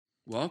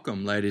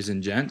Welcome, ladies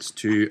and gents,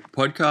 to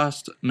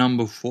podcast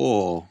number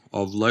 4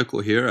 of Local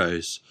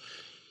Heroes.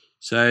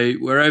 So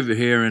we're over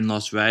here in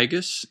Las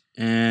Vegas,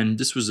 and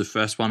this was the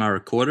first one I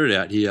recorded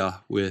out here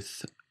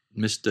with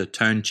Mr.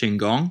 Tone Ching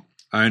Gong,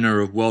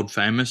 owner of world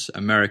famous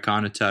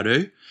Americana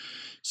Tattoo.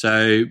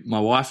 So my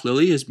wife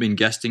Lily has been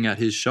guesting at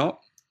his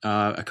shop.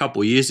 A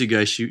couple of years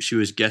ago, she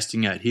was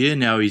guesting out here.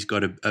 Now he's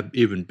got a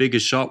even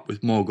bigger shop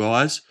with more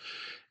guys.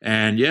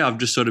 And yeah, I've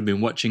just sort of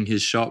been watching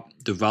his shop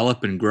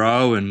develop and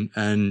grow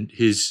and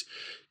his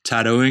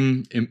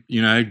tattooing,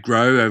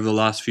 grow over the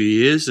last few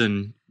years.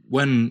 And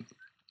when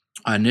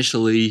I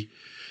initially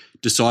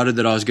decided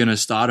that I was going to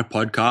start a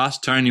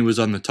podcast, Tony was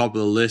on the top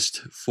of the list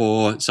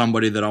for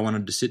somebody that I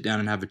wanted to sit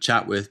down and have a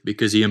chat with,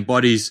 because he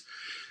embodies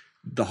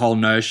the whole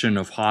notion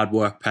of hard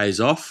work pays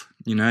off.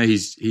 You know,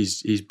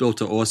 he's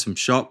built an awesome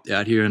shop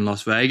out here in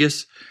Las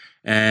Vegas,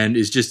 and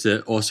is just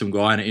an awesome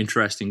guy and an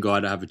interesting guy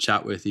to have a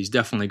chat with. He's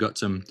definitely got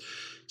some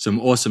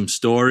awesome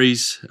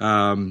stories,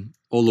 all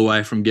the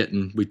way from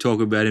we talk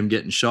about him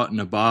getting shot in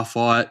a bar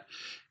fight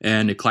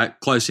and a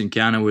close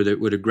encounter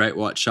with a great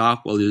white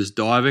shark while he was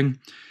diving.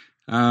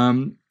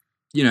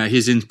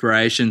 His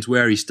inspirations,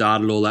 where he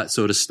started, all that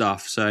sort of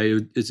stuff.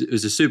 So it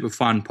was a super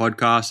fun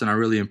podcast, and I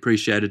really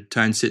appreciated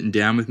Tone sitting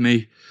down with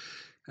me.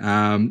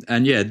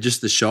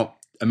 Just the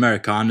shop,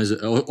 Americana, is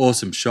an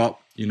awesome shop.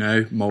 You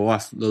know, my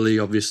wife Lily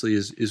obviously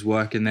is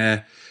working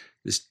there.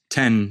 There's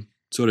 10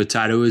 sort of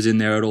tattooers in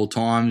there at all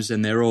times,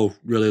 and they're all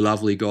really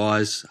lovely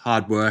guys,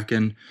 hard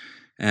working,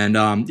 and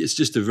it's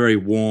just a very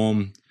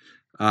warm,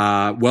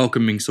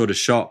 welcoming sort of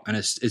shop, and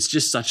it's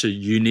just such a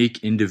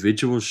unique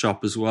individual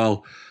shop as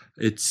well.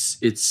 It's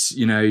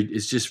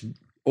just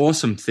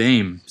awesome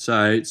theme.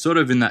 So it's sort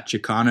of in that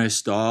Chicano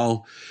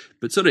style,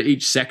 but sort of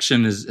each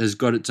section has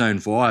got its own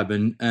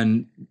vibe,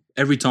 and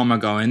every time I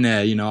go in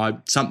there,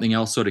 something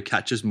else sort of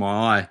catches my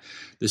eye.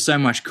 There's so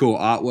much cool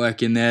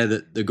artwork in there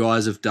that the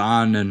guys have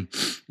done, and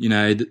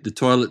the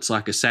toilet's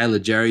like a Sailor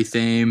Jerry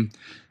theme.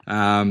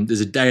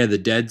 There's a Day of the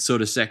Dead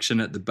sort of section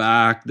at the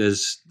back.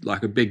 There's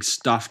like a big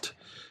stuffed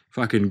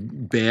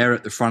fucking bear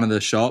at the front of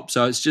the shop.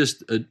 So it's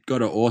just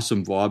got an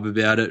awesome vibe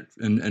about it,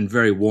 and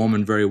very warm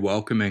and very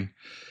welcoming.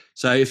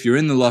 So if you're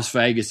in the Las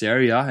Vegas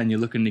area and you're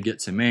looking to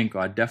get some ink,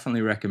 I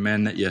definitely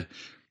recommend that you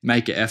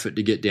make an effort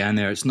to get down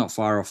there. It's not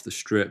far off the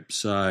strip.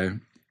 So,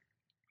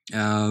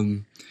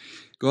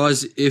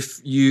 guys, if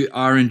you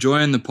are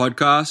enjoying the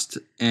podcast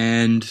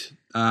and,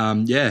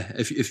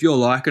 if you're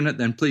liking it,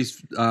 then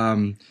please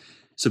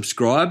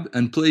subscribe,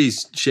 and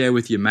please share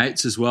with your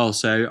mates as well.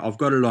 So I've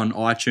got it on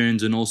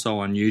iTunes and also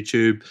on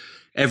YouTube.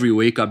 Every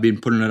week I've been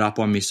putting it up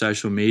on my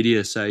social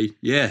media. So,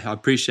 yeah, I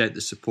appreciate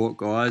the support,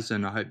 guys,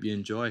 and I hope you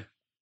enjoy.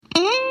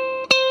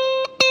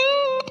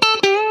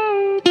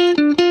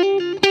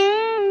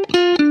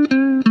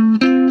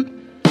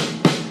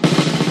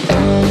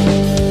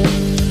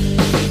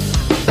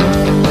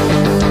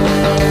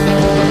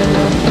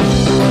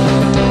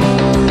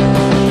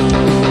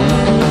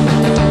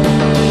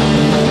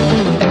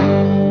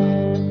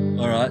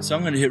 So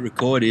I'm going to hit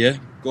record here.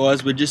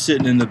 Guys, we're just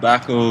sitting in the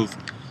back of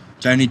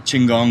Tony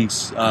Ching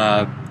Gong's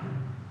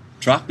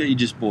truck that you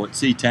just bought,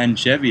 C10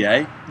 Chevy,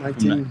 eh?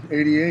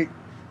 1988.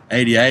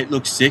 88,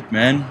 looks sick,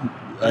 man.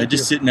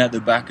 Just sitting at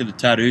the back of the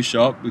tattoo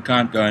shop. We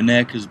can't go in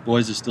there because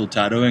boys are still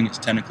tattooing. It's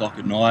 10 o'clock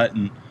at night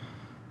and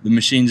the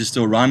machines are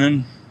still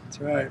running. That's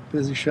right,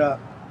 busy shop.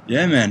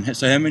 Yeah, man.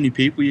 So how many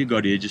people you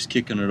got here just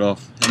kicking it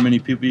off? How many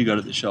people you got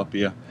at the shop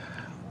here?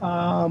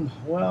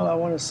 Well, I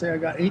want to say I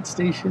got 8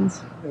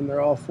 stations, and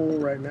they're all full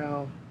right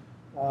now.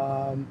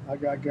 I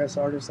got guest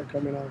artists that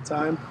come in all the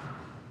time,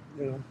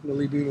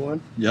 Lily being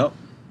one. Yep.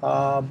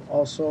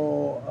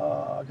 Also,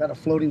 I got a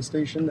floating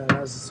station that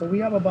has, so we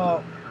have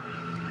about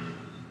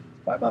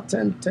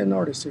 10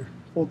 artists here,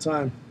 full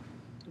time,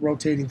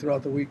 rotating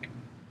throughout the week.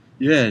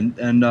 Yeah,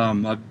 and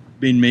I've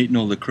been meeting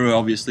all the crew.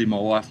 Obviously, my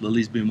wife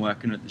Lily's been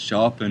working at the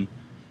shop, and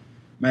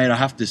mate, I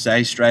have to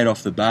say straight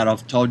off the bat, I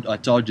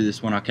told you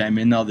this when I came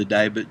in the other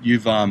day, but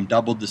you've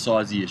doubled the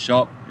size of your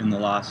shop in the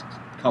last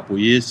couple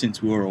of years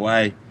since we were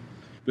away.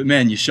 But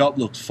man, your shop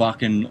looks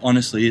fucking,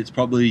 honestly, it's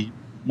probably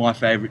my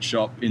favourite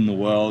shop in the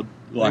world.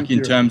 Like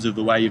in terms of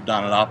the way you've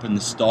done it up and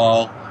the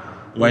style,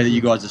 the way that you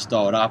guys are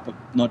styled up. I'm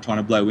not trying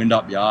to blow wind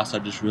up your ass. I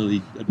just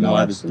really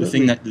admire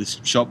the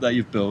shop that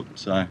you've built.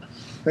 So,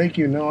 thank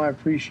you. No, I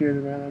appreciate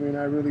it, man. I mean,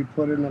 I really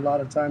put in a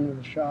lot of time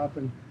into the shop,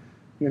 and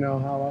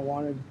how I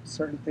wanted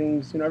certain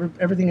things.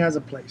 Everything has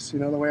a place.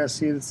 The way I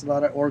see it, it's a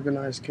lot of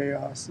organized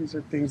chaos. These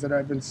are things that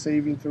I've been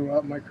saving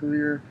throughout my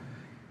career,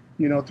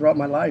 throughout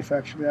my life,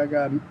 actually. I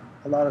got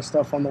a lot of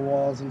stuff on the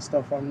walls and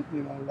stuff on,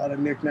 a lot of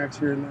knickknacks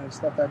here and there,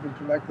 stuff I've been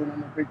collecting.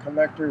 I'm a big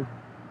collector.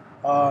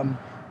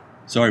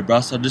 Sorry,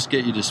 Bruss, I'll just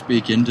get you to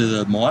speak into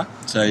the mic.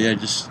 So, yeah,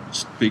 just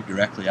speak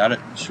directly at it.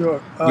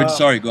 Sure.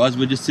 Sorry, guys,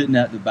 we're just sitting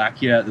at the back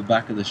here, at the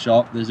back of the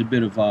shop. There's a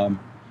bit of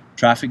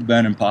traffic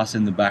burning past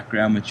in the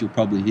background, which you'll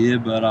probably hear,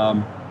 but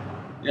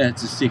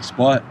it's a sick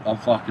spot. I'm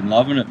fucking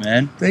loving it,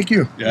 man. Thank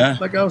you. Yeah.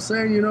 Like I was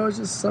saying, it's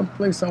just some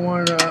place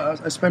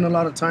I spend a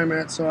lot of time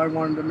at, so I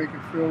wanted to make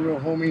it feel real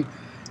homey.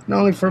 not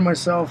only for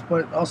myself,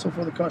 but also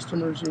for the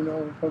customers, you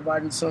know,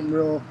 providing some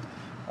real,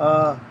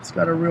 it's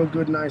got a real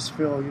good, nice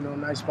feel, you know,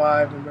 nice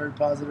vibe and very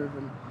positive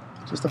and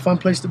just a fun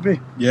place to be.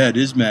 Yeah, it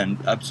is, man.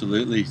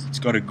 Absolutely. It's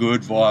got a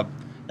good vibe.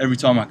 Every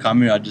time I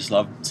come here, I just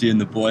love seeing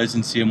the boys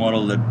and seeing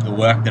all the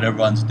work that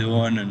everyone's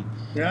doing. And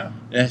Yeah,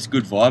 it's a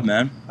good vibe,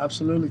 man.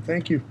 absolutely.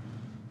 Thank you.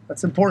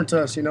 That's important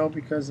to us, you know,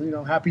 because, you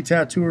know, happy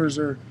tattooers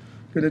are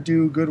going to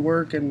do good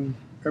work and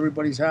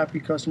everybody's happy,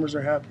 customers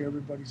are happy,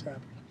 everybody's happy.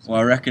 Well,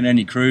 I reckon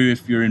any crew,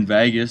 if you're in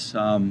Vegas,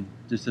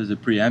 just as a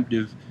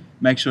preemptive,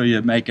 make sure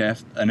you make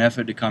an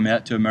effort to come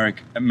out to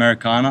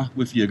Americana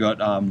if you got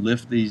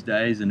Lyft these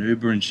days and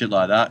Uber and shit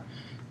like that.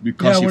 It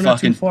costs Yeah, you we're not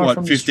too fucking, far what,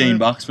 from the 15 strip.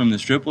 bucks from the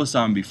strip or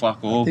something, be fuck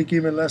I all. think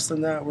even less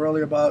than that. We're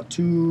only about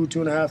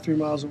 2.5, 3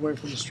 miles away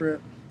from the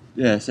strip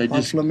Yeah, so on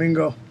just,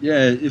 Flamingo.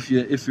 yeah, if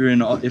you're in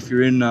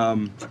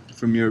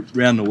from your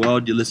around the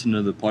world, you listen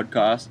to the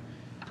podcast,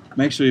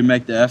 make sure you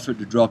make the effort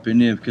to drop in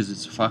there because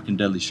it's a fucking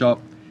deadly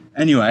shop.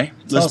 Anyway,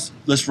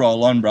 let's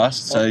roll on, Bruss.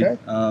 So,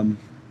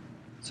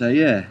 Okay.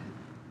 yeah.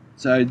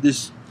 So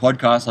this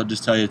podcast, I'll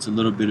just tell you, it's a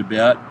little bit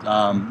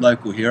about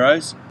local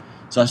heroes.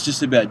 So it's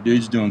just about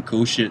dudes doing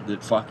cool shit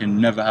that fucking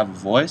never have a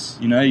voice.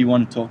 You know, you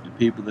want to talk to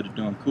people that are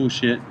doing cool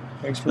shit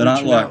Thanks for that aren't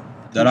reaching like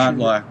out. that aren't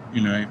Appreciate like,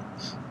 you know,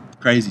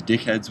 crazy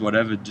dickheads,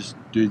 whatever. Just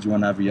dudes you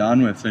want to have a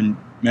yarn with. And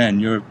man,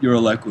 you're a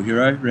local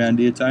hero around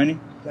here, Tony. it.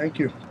 Thank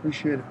you.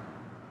 Appreciate it.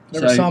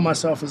 Never So- saw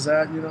myself as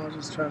that, you know,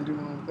 just trying to do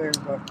my own thing,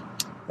 but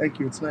thank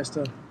you. It's nice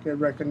to get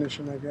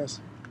recognition, I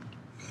guess.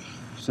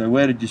 So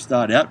where did you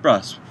start out,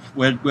 Bruss?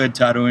 Where'd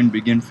tattooing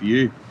begin for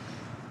you?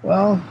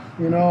 Well,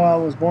 you know, I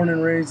was born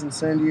and raised in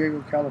San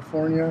Diego,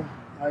 California.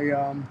 I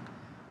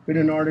been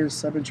an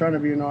artist. I've been trying to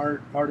be an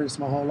artist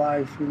my whole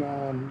life, you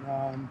know,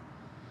 and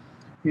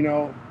you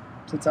know,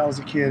 since I was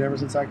a kid, ever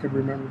since I could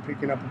remember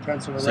picking up a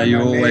pencil. to So write you're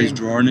my always name.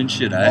 drawing and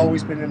shit, eh?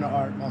 Always been into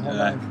art my whole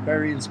Yeah. life.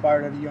 Very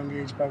inspired at a young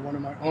age by one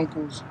of my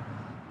uncles,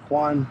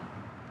 Juan.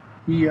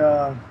 He's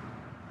a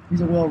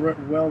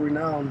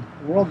world-renowned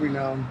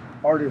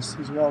artist.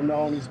 He's well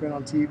known. He's been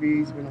on TV.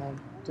 He's been on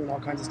doing all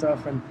kinds of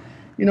stuff. And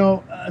you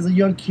know, as a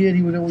young kid,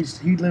 he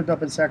lived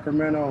up in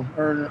Sacramento,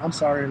 or I'm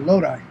sorry, in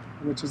Lodi,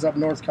 which is up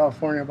North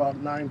California,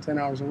 about 9-10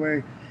 hours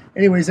away.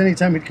 Anyways,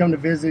 anytime he'd come to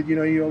visit, you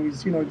know, he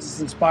always, you know,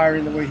 just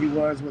inspiring the way he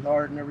was with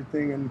art and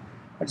everything. And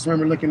I just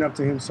remember looking up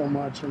to him so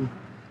much. And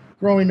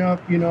growing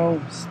up, you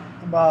know,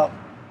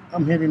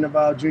 I'm hitting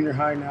about junior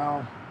high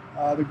now.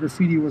 The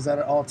graffiti was at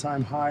an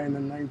all-time high in the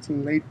late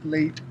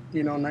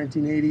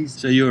 1980s.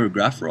 So you were a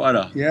graph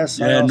writer? Yes,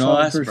 Yeah, I also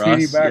nice, have a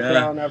graffiti Bruss.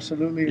 background,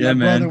 absolutely. Yeah, My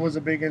man. brother was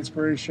a big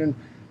inspiration.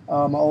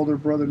 My older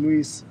brother,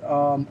 Luis,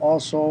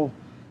 also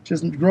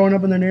just growing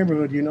up in the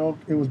neighborhood, you know,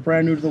 it was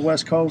brand new to the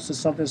West Coast. It's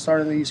something that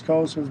started on the East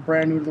Coast. It was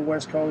brand new to the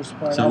West Coast,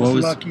 but So I what was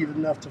was- lucky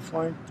enough to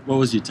find. What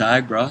was your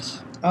tag,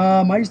 Bruss?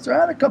 I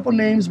had a couple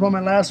names, but my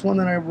last one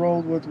that I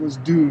rolled with was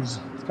Dews.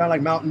 It's kind of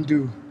like Mountain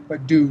Dew,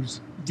 but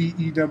Dews,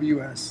 Dews.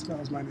 That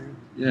was my name.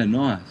 Yeah,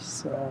 nice.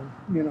 So,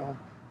 you know,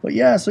 but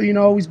yeah, so, you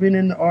know, always been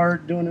into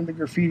art, doing the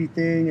graffiti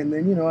thing. And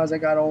then, you know, as I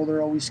got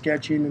older, always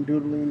sketching and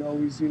doodling,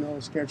 always, you know,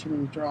 sketching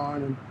and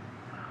drawing. And,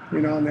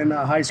 you know, and then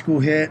high school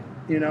hit,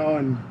 you know,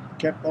 and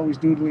kept always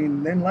doodling.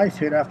 And then life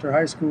hit after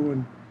high school.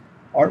 And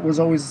art was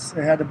always,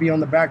 it had to be on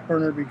the back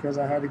burner because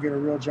I had to get a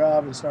real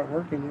job and start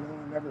working, you know.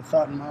 I never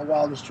thought in my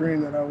wildest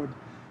dream that I would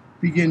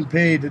be getting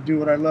paid to do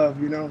what I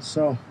love, you know.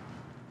 So,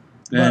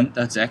 Man,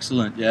 that's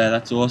excellent. Yeah,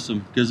 that's awesome.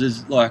 Because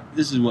it's like,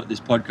 this is what this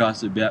podcast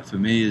is about for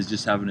me, is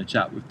just having a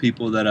chat with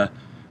people that are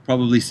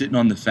probably sitting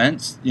on the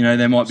fence. You know,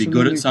 they might be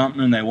good Absolutely. at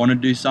something and they want to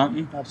do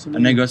something. absolutely.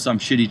 And they got some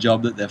shitty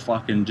job that they're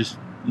fucking just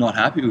not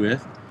happy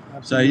with.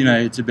 So, you know,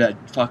 it's about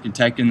fucking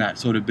taking that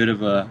sort of bit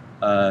of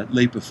a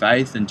leap of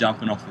faith and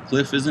jumping off the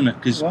cliff, isn't it?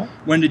 Because Well-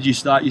 when did you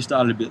start? You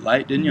started a bit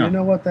late, didn't you? You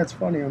know what? That's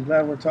funny. I'm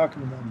glad we're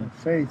talking about that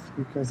faith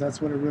because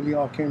that's what it really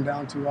all came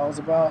down to. I was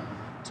about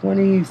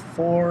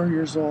 24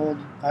 years old.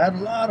 I had a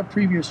lot of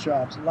previous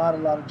jobs, a lot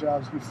of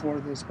jobs before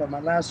this. But my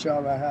last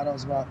job I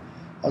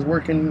was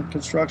working in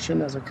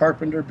construction as a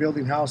carpenter,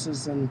 building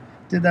houses, and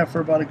did that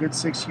for about a good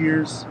 6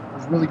 years. I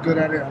was really good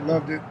at it. I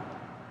loved it.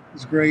 It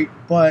was great.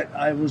 But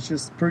I was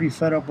just pretty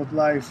fed up with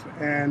life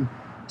and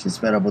just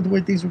fed up with the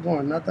way things were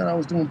going. Not that I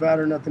was doing bad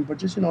or nothing, but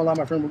just, you know, a lot of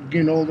my friends were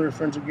getting older.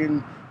 Friends were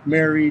getting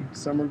married.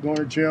 Some were going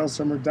to jail.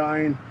 Some were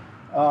dying.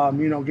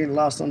 You know, getting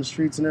lost on the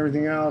streets and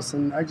everything else.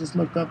 And I just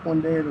looked up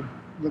one day,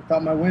 looked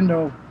out my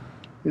window,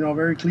 you know,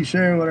 very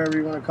cliche, whatever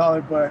you want to call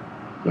it, but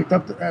looked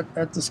up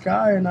at the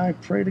sky and I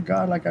prayed to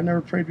God like I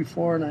never prayed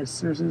before. And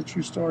seriously, it's a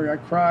true story. I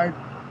cried.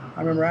 I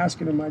remember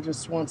asking him, I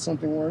just want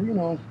something where, you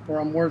know, where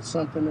I'm worth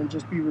something and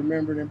just be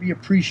remembered and be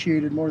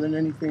appreciated more than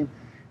anything.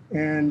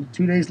 And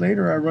 2 days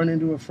later, I run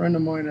into a friend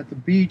of mine at the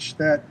beach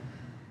that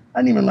I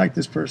didn't even like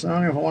this person. I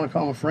don't know if I want to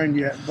call him a friend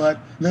yet, but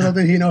little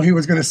did he know he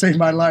was going to save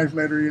my life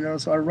later, you know.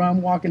 So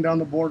I'm walking down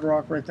the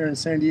boardwalk right there in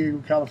San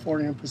Diego,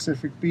 California, in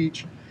Pacific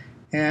Beach,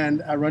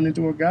 and I run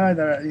into a guy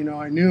that, you know,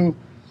 I knew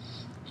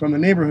from the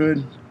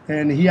neighborhood,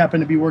 and he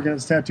happened to be working at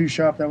this tattoo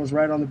shop that was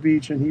right on the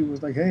beach, and he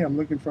was like, hey, I'm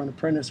looking for an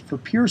apprentice for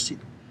piercing.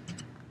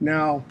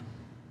 Now,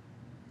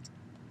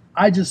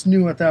 I just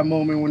knew at that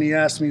moment when he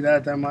asked me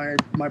that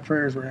my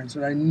prayers were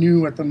answered. I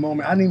knew at the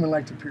moment. I didn't even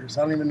like to pierce.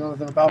 I don't even know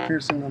nothing about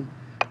piercing them.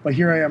 But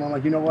here I am. I'm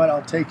like, you know what?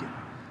 I'll take it.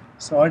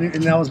 So and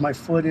that was my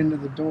foot into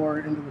the door,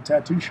 into the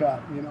tattoo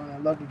shop, you know, and I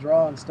love to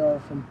draw and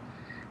stuff.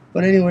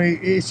 But anyway,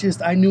 it's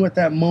just, I knew at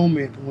that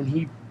moment when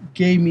he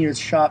gave me his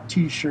shop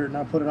t-shirt and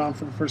I put it on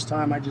for the first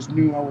time, I just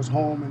knew I was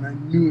home and I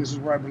knew this is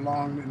where I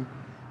belonged, and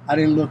I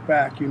didn't look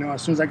back, you know.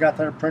 As soon as I got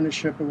that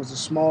apprenticeship, it was a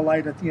small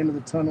light at the end of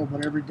the tunnel,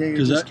 but every day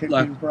it just kept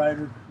getting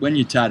brighter. When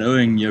you're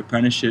tattooing your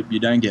apprenticeship, you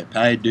don't get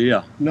paid, do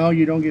you? No,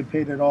 you don't get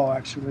paid at all,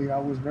 actually. I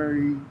was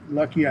very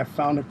lucky. I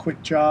found a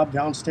quick job.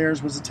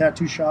 Downstairs was a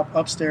tattoo shop.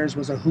 Upstairs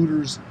was a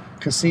Hooters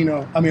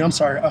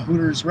a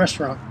Hooters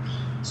restaurant.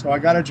 So I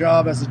got a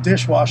job as a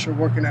dishwasher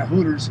working at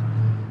Hooters.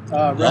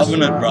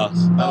 Loving it, bro.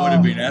 That would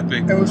have been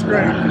epic. It was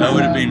great. That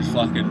would have been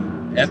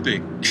fucking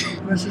epic.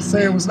 Let's just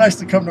say it was nice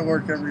to come to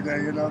work every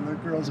day. You know, the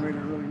girls made it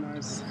really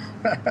nice.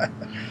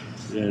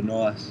 Yeah,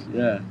 nice.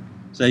 Yeah.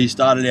 So you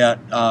started out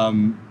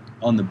on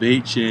the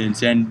beach in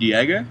San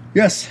Diego?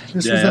 Yes.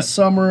 This was the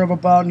summer of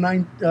about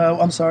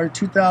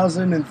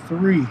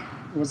 2003.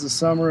 It was the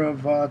summer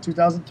of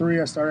 2003.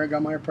 I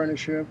got my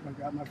apprenticeship. I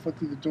got my foot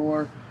through the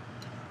door,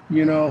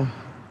 you know.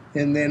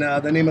 And then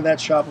the name of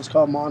that shop was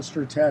called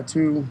Monster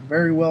Tattoo.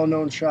 Very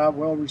well-known shop,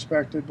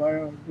 well-respected,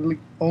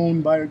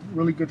 owned by a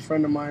really good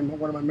friend of mine,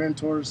 one of my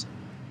mentors,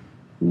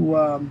 who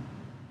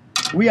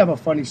we have a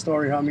funny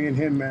story how me and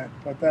him met,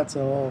 but that's a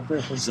whole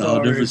different story. It's a whole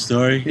different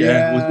story.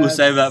 Yeah, we'll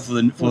save that for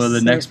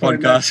the next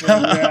podcast.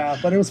 Yeah,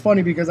 but it was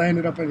funny because I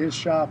ended up at his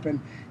shop and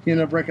he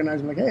ended up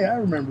recognizing me, like, hey, I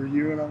remember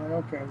you, and I'm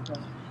like, okay. But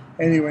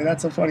anyway,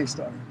 that's a funny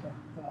story.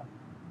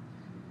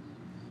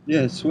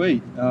 Yeah,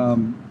 sweet.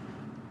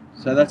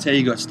 So that's how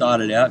you got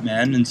started out,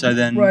 man. And so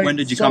then when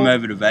did you come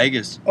over to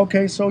Vegas?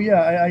 Okay, so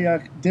I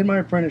did my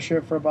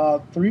apprenticeship for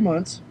about 3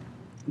 months.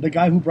 The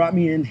guy who brought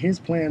me in, his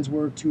plans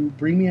were to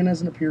bring me in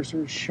as an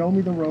piercer, show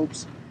me the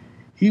ropes.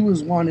 He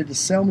wanted to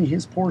sell me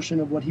his portion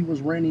of what he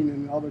was renting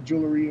and all the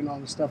jewelry and all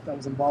the stuff that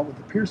was involved with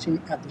the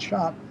piercing at the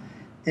shop.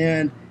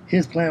 And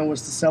his plan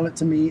was to sell it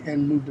to me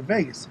and move to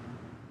Vegas.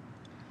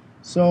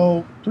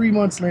 So 3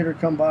 months later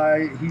come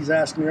by, he's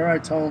asking me, all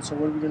right, Tone, so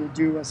what are we going to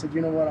do? I said, you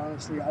know what,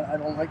 honestly, I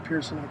don't like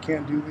piercing. I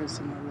can't do this.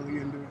 I'm not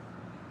really into it.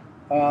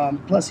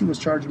 Plus, he was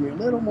charging me a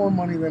little more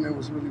money than it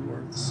was really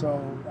worth.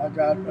 So I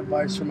got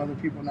advice from other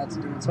people not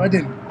to do it. So I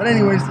didn't. But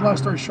anyways, long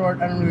story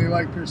short, I don't really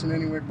like piercing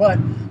anyway. But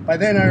by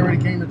then, I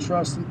already came to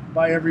trust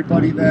by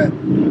everybody that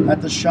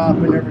at the shop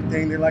and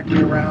everything, they liked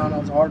me around. I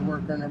was a hard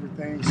worker and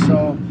everything.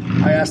 So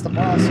I asked the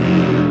boss if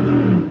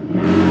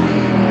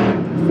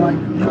I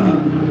could...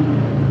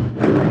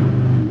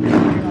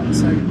 hang on a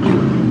second.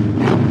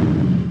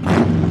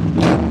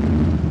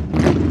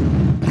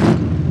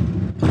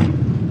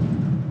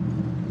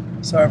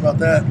 Sorry about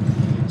that.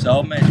 So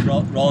old mate's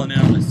rolling in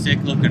on a sick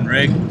looking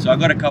rig. So I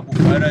got a couple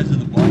photos of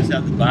the box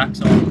out the back.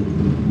 So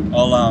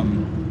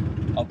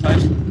I'll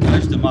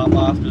post them up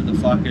after the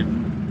fucking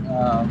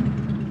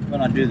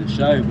when I do the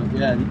show. But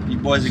yeah, you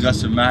boys have got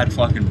some mad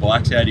fucking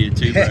bikes out here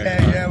too, bro.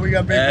 Yeah, we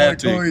got big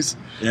boy toys.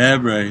 Yeah,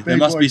 bro. There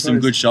must be some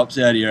good shops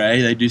out here,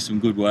 eh? They do some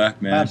good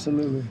work, man.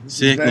 Absolutely.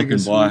 Sick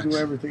looking bikes. We do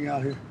everything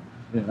out here.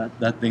 Yeah,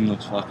 that thing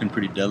looks fucking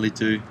pretty deadly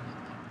too.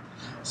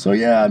 So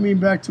yeah, I mean,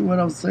 back to what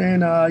I was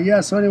saying.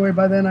 So anyway,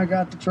 by then I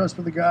got the trust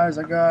with the guys.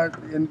 I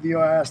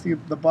asked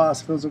the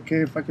boss if it was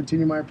okay if I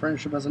continue my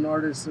apprenticeship as an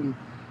artist, and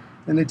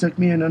they took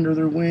me in under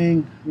their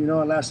wing. You know,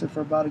 I lasted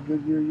for about a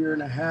good year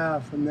and a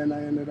half, and then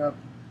I ended up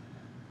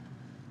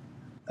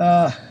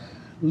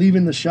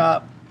leaving the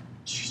shop.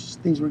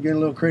 Things were getting a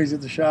little crazy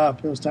at the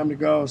shop. It was time to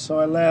go, so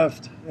I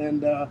left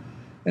and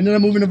ended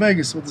up moving to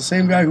Vegas with the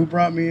same guy who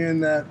brought me in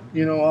that,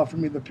 you know,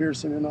 offered me the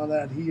piercing and all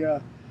that. He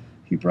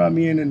brought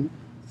me in, and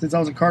since I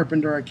was a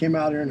carpenter, I came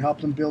out here and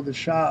helped him build his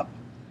shop,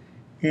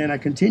 and I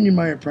continued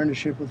my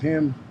apprenticeship with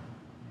him.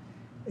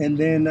 And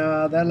then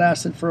that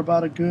lasted for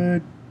about a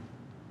good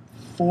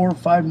 4 or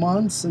 5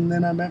 months, and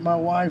then I met my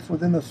wife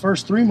within the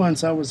first 3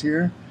 months I was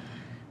here.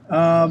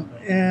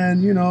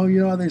 And you know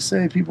how they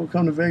say people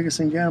come to Vegas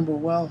and gamble.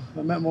 Well,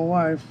 I met my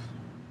wife,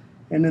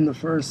 and in the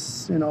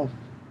first 2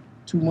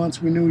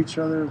 months we knew each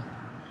other.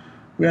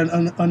 We had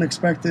an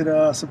unexpected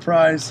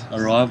surprise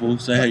arrival.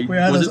 So hey,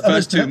 was it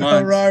first 2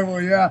 months?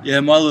 Arrival, yeah. Yeah,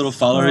 my little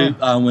fella,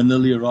 when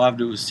Lily arrived,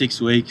 it was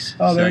 6 weeks.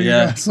 Oh, there you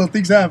go. So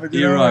things happen.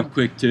 He arrived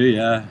quick too,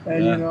 yeah.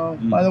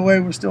 And by the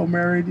way, we're still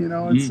married. You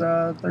know, it's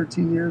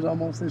 13 years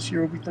almost. This year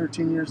will be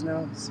 13 years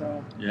now.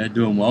 So yeah,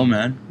 doing well,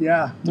 man.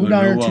 Yeah, moved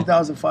down here in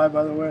 2005,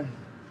 by the way,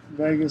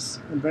 Vegas,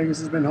 and Vegas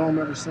has been home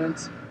ever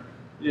since.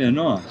 Yeah,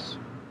 nice.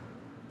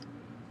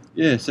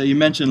 Yeah, so you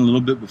mentioned a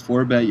little bit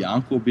before about your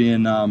uncle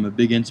being a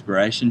big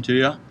inspiration to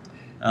you,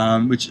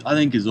 which I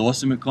think is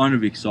awesome. It kind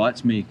of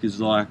excites me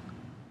because, like,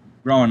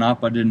 growing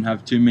up, I didn't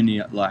have too many,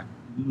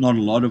 not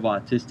a lot of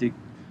artistic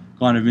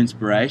kind of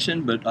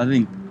inspiration, but I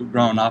think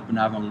growing up and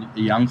having a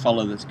young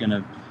fella that's going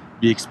to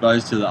be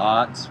exposed to the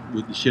arts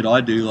with the shit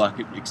I do. Like,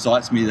 it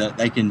excites me that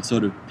they can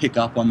sort of pick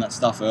up on that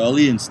stuff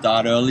early and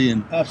start early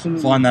and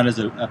Absolutely. find that as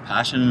a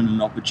passion and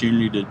an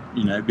opportunity to,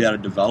 be able to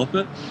develop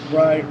it.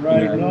 Right.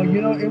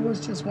 No, it was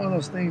just one of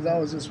those things. I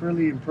was just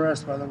really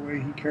impressed by the way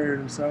he carried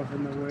himself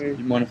and the way.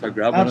 You mind if I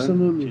grab one?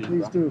 Absolutely,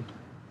 please do.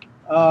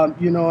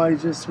 I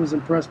just was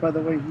impressed by the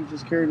way he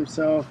just carried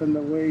himself and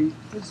the way,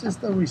 it's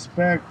just the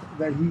respect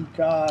that he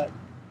got.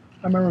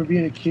 I remember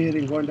being a kid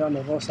and going down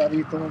to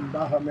Rosarito in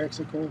Baja,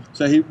 Mexico.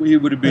 So he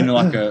would have been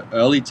like an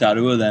early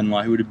tattooer then,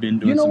 like he would have been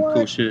doing some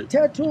cool shit.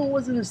 Tattooing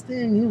wasn't his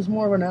thing. He was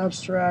more of an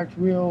abstract,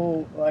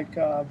 real, like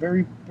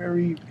very,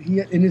 very.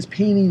 In his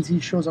paintings,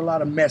 he shows a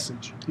lot of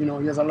message. He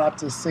has a lot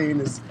to say in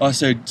his. Oh,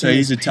 so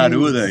he's a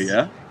tattooer though,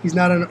 yeah. He's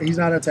not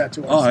a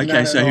tattooer. Oh,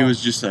 okay. So he was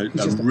just a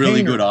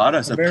really good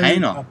artist, a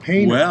painter. A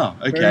painter. Wow.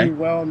 Okay. Very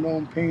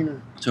well-known painter.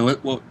 So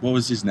what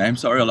was his name?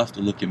 Sorry, I'll have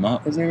to look him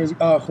up. His name is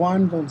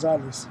Juan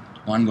Gonzalez.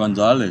 Juan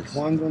Gonzalez.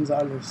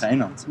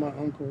 Painter. That's my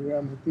uncle.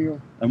 Yeah, my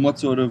tío. And what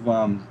sort of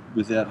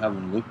without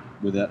having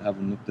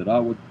looked it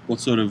up,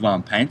 what sort of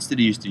paints did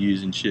he used to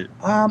use and shit?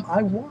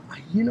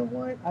 You know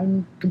what?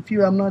 I'm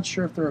confused. I'm not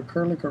sure if they're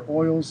acrylic or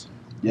oils.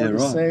 Yeah,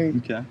 right. Say,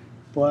 okay.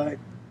 But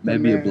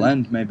maybe a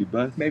blend, maybe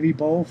both. Maybe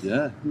both.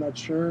 Yeah. I'm not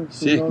sure.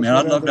 Sick, man.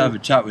 I'd love to have a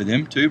chat with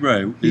him too,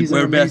 bro.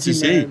 Whereabouts is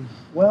he?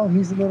 Well,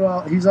 he's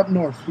up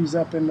north. He's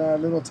up in a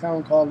little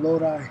town called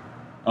Lodi.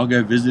 I'll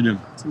go visit him.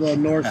 It's a little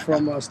north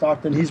from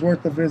Stockton. He's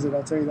worth the visit,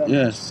 I'll tell you that.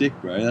 Yeah, sick,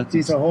 bro.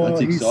 He's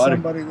exciting.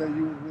 Somebody that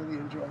you would really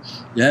enjoy.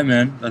 Yeah,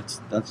 man.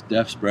 That's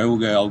defs,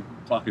 bro. I'll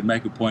fucking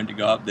make a point to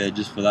go up there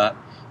just for that.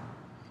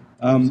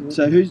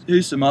 So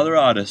who's some other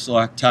artists,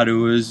 like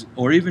tattooers,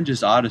 or even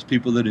just artists,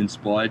 people that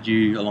inspired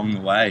you along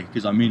the way?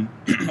 Because, I mean,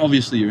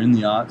 obviously you're in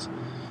the arts.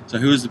 So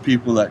who is the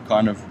people that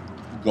kind of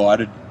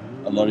guided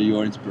a lot of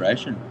your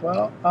inspiration?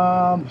 Well,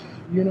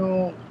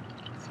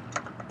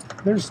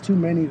 there's too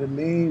many to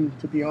name,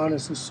 to be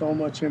honest. There's so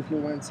much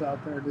influence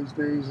out there these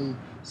days and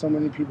so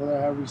many people that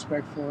I have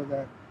respect for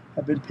that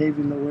have been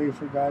paving the way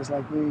for guys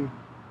like me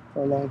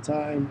for a long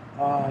time.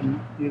 I don't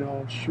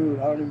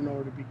even know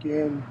where to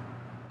begin.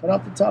 But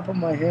off the top of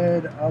my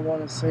head, I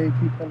want to say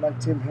people like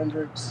Tim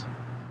Hendricks.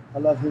 I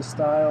love his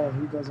style.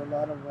 He does a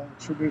lot of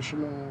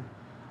traditional,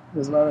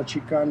 there's a lot of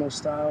Chicano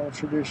style,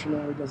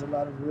 traditional. He does a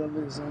lot of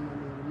realism. I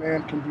mean, the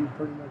man can do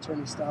pretty much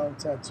any style of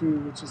tattoo,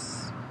 which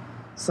is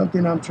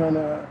something I'm trying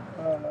to,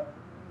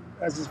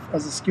 as a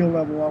skill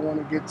level, I want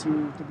to get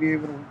to be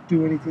able to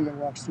do anything that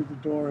walks through the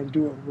door and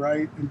do it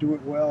right and do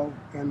it well.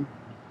 And,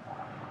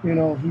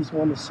 he's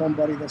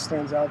somebody that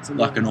stands out to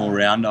me. Like an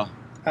all-rounder.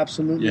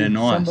 Absolutely. Yeah,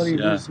 nice. Somebody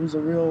who's a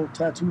real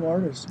tattoo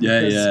artist.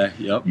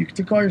 Yep.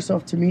 To call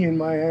yourself, to me in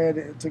my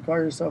head, to call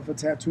yourself a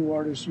tattoo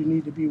artist, you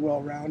need to be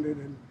well-rounded.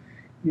 And,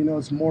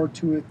 it's more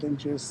to it than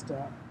just,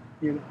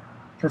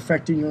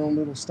 perfecting your own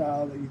little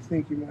style that you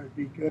think you might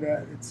be good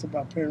at. It's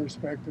about paying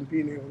respect and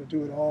being able to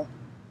do it all.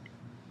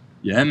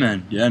 Yeah,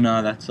 man. Yeah,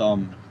 no, that's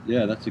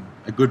that's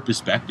a good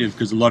perspective,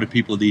 because a lot of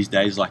people these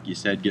days, like you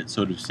said, get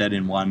sort of set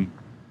in one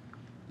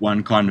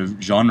kind of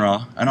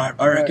genre, and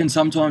I reckon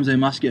sometimes they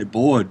must get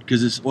bored,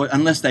 because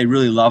unless they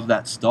really love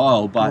that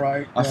style. But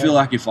I feel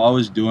like if I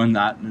was doing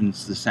that and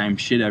it's the same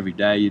shit every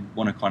day, you'd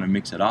want to kind of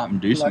mix it up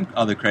and do some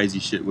other crazy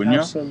shit, wouldn't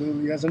you?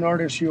 Absolutely. As an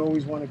artist, you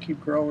always want to keep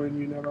growing.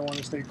 You never want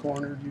to stay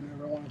cornered. You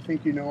never want to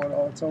think you know it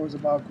all. It's always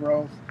about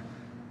growth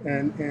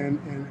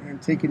and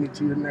taking it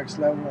to your next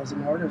level as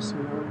an artist.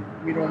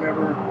 We're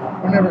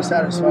never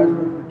satisfied with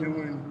what we're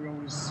doing. We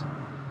always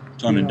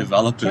trying to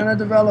develop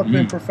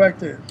and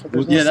perfect it.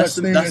 Well, that's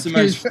the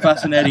most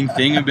fascinating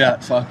thing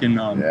about fucking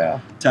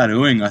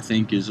tattooing, I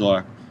think, is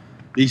like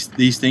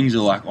these things are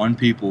like on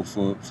people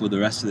for the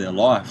rest of their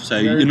life. So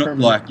you're not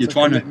like you're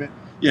trying to.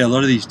 Yeah, a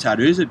lot of these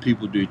tattoos that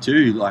people do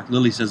too. Like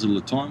Lily says all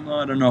the time,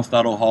 I don't know if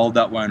that'll hold,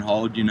 that won't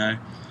hold.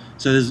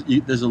 So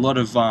there's a lot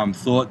of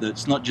thought that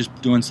it's not just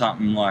doing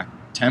something like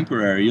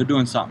temporary. You're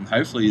doing something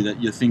hopefully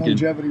that you're thinking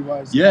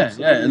longevity-wise. Yeah,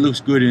 it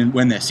looks good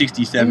when they're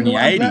 60, 70,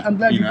 80. I'm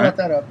glad you brought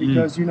that up,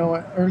 because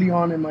early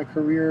on in my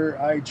career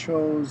I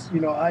chose,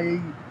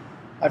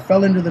 I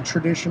fell into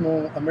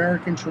the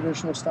American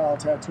traditional style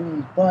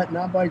tattooing, but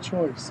not by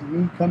choice.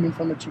 Me coming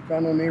from a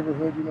Chicano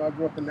neighborhood, I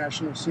grew up in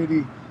National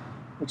City,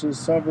 which is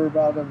a suburb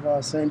out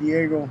of San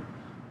Diego.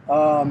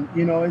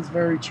 It's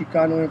very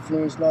Chicano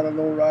influenced, a lot of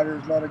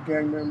lowriders, a lot of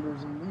gang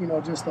members,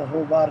 and just the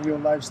whole barrio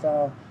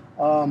lifestyle.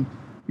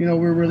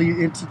 We're really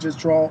into just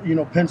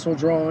pencil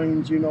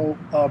drawings,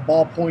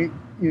 ballpoint,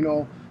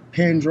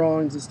 pen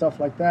drawings and stuff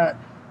like that.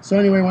 So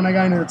anyway, when I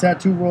got into the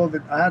tattoo world,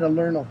 I had to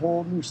learn a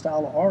whole new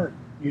style of art,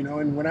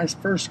 and when I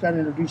first got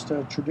introduced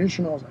to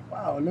traditional, I was like,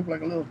 wow, it looked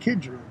like a little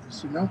kid drew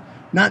this,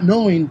 not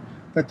knowing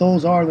that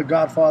those are the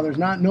godfathers,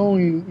 not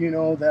knowing,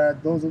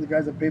 that those are the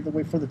guys that paved the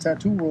way for the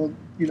tattoo world,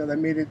 that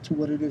made it to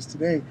what it is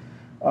today.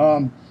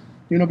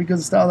 Because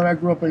the style that I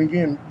grew up in,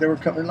 again, they were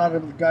coming, a lot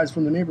of the guys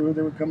from the neighborhood,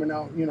 they were coming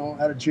out,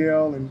 out of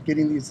jail and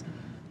getting these,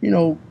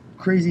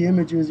 crazy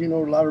images, a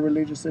lot of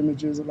religious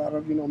images, a lot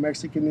of,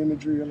 Mexican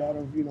imagery, a lot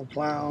of,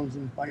 clowns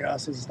and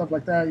payasos and stuff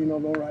like that,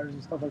 lowriders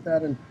and stuff like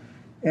that. And,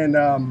 And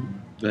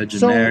Virgin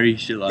so, Mary,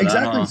 shit like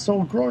exactly. that. Huh?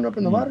 So growing up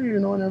in Nevada, you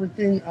know, and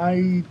everything,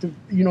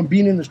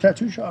 being in this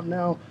tattoo shop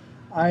now,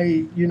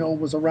 I,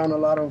 was around a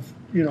lot of,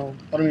 I don't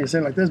mean to say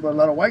it like this, but a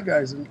lot of white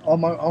guys, and all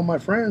my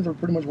friends are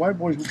pretty much white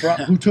boys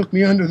who took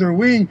me under their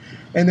wing,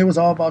 and it was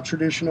all about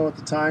traditional at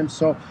the time.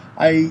 So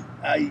I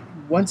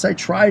once I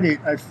tried it,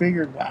 I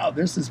figured, wow,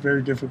 this is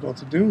very difficult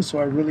to do. So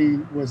I really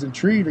was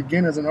intrigued.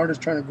 Again, as an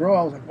artist trying to grow,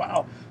 I was like,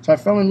 wow. So I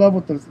fell in love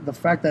with the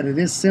fact that it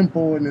is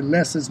simple and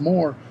less is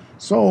more.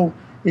 So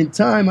in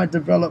time, I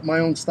developed my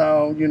own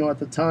style. At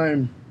the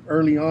time,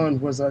 early on,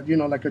 was like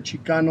a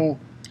Chicano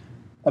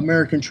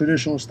American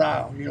traditional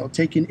style.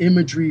 Taking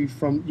imagery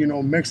from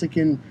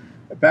Mexican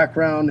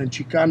background and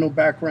Chicano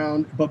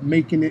background, but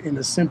making it in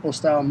a simple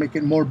style, make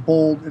it more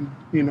bold and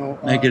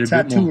Make it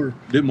a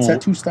bit more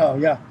tattoo style.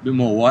 Yeah, a bit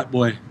more white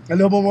boy. a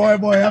little bit more white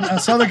boy. A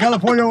Southern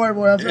California white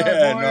boy. That's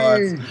Yeah,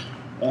 right, boy. nice.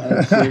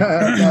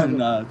 Awesome.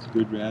 No, it's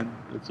good, man.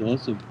 That's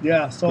awesome.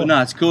 Yeah. So, But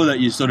no, it's cool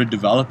that you're sort of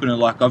developing it.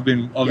 Like I've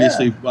been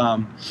obviously I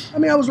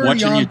was early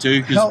watching on, you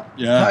too. help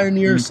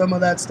pioneer Mm. some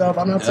of that stuff.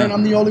 I'm not saying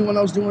I'm the only one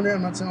that was doing it.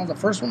 I'm not saying I was the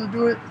first one to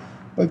do it,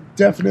 but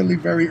definitely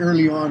very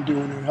early on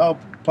doing it. Help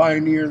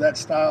pioneer that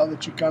style, the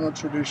Chicano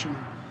tradition.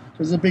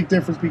 There's a big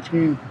difference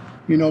between,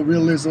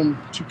 realism,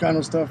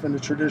 Chicano stuff, and the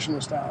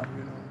traditional style.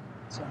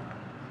 So.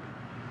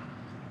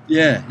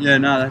 Yeah,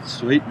 no, that's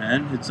sweet,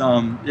 man. It's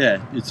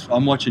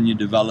I'm watching you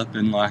develop,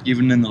 and like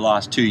even in the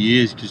last 2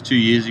 years, because 2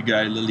 years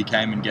ago Lily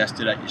came and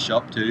guested at your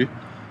shop too,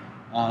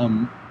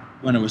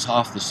 when it was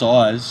half the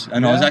size.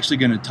 And I was actually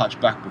going to touch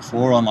back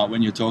before on like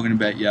when you're talking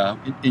about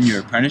in your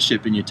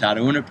apprenticeship, in your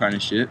tattooing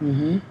apprenticeship,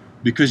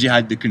 because you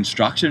had the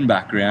construction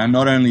background.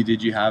 Not only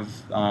did you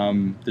have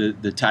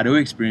the tattoo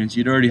experience,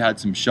 you'd already had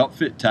some shop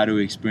fit tattoo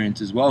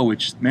experience as well.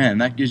 Which, man,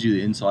 that gives you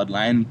the inside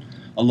lane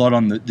a lot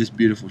on this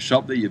beautiful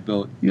shop that you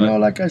built.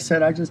 Like I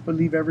said, I just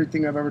believe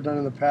everything I've ever done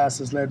in the past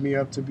has led me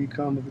up to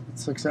become a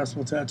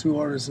successful tattoo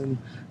artist and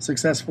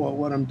successful at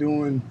what I'm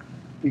doing,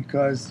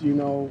 because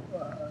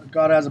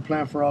God has a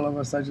plan for all of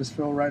us. I just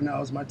feel right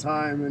now is my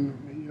time, and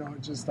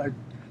I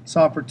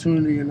saw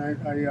opportunity, and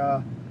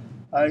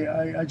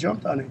I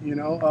jumped on it.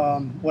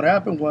 What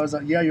happened was,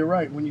 you're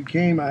right. When you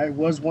came, I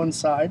was one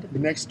side.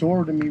 Next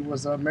door to me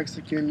was a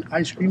Mexican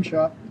ice cream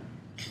shop.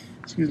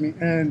 Excuse me,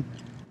 and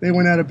they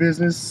went out of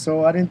business,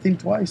 so I didn't think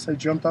twice. I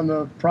jumped on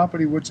the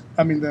property,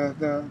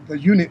 the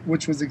unit,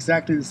 which was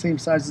exactly the same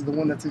size as the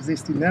one that's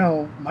existing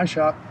now, my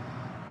shop.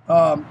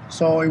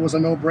 So it was a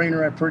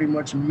no-brainer. I pretty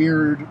much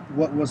mirrored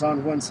what was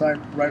on one side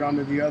right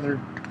onto the other.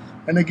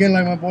 And again,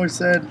 like my boy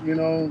said, you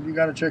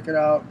got to check it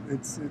out.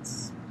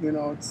 It's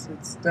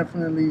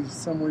definitely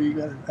somewhere you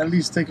got to at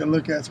least take a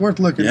look at. It's worth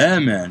looking at. Yeah,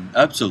 man,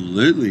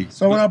 absolutely.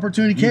 So when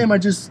opportunity came, I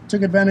just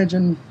took advantage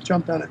and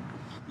jumped on it.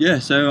 Yeah,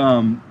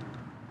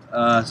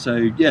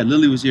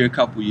 Lily was here a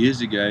couple of years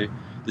ago.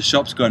 The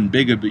shop's gotten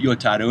bigger, but your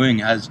tattooing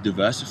has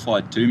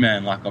diversified too,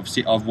 man. Like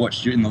I've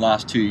watched you in the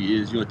last 2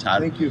 years. Your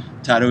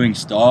tattooing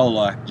style,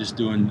 like just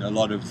doing a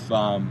lot of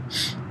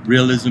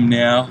realism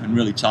now, and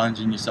really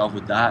challenging yourself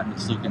with that, and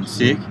it's looking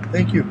sick.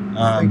 Thank you.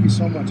 Thank you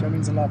so much. That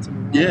means a lot to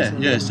me.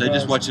 Yeah. So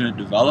just watching it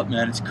develop,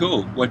 man, it's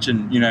cool.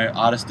 Watching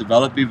artists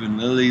develop, even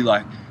Lily,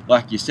 like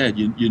you said,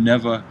 you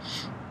never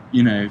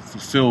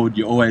fulfilled.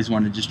 You always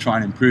want to just try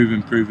and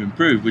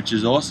improve, which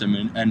is awesome,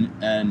 and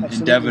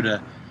endeavor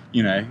to,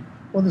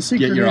 well, the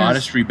secret get your is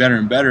artistry better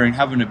and better, and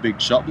having a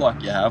big shop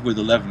like you have with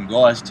 11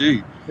 guys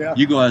too. Yeah.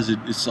 You guys,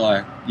 it's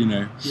like,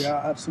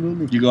 Yeah,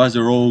 absolutely. You guys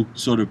are all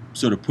sort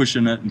of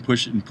pushing it and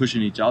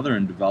pushing each other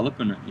and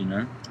developing it,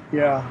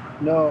 Yeah,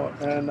 no,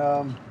 and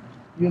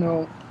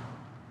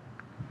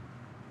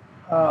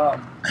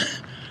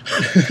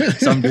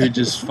Some dude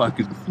just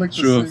fucking flicked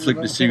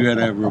the cigarette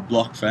over a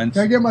block fence.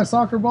 Can I get my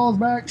soccer balls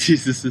back?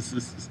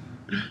 Jesus.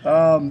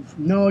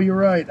 No, you're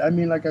right. I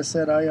mean, like I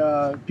said,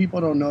 people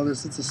don't know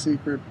this. It's a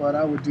secret, but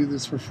I would do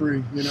this for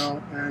free,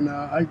 and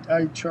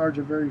I charge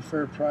a very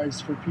fair price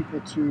for people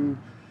to,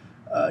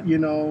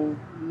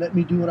 let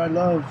me do what I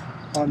love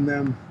on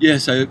them. Yeah,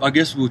 so I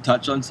guess we'll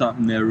touch on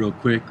something there real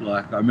quick.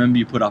 Like, I remember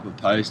you put up a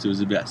post, it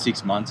was about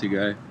 6 months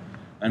ago,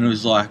 and it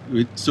was like,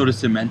 it sort of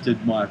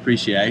cemented my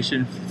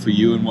appreciation for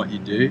you and what you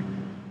do.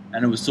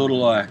 And it was sort of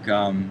like,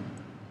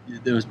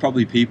 there was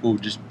probably people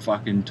just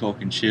fucking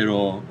talking shit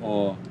or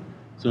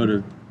sort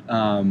of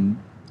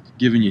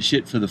giving you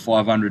shit for the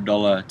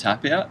 $500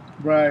 tap out,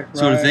 right?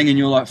 Sort of thing, and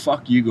you're like,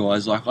 "Fuck you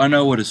guys! Like, I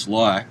know what it's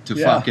like to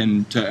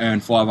fucking to earn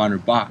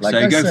 $500. Like so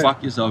I go said,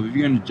 fuck yourself if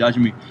you're going to judge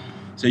me."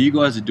 So you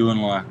guys are doing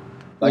like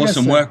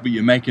awesome work, but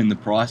you're making the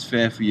price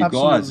fair for your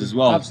guys as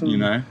well.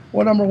 Absolutely.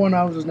 Well, number one,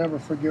 I will just never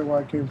forget where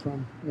I came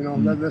from.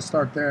 Let's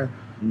start there.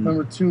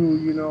 Number two,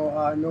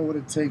 I know what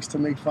it takes to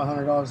make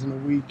 $500 in a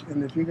week,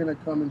 and if you're going to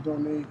come and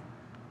donate,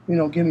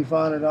 give me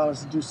 $500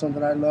 to do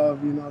something I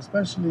love,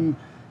 especially.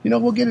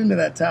 We'll get into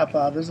that tap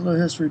out. There's a little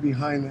history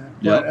behind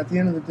that. But at the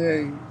end of the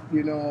day,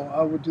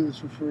 I would do this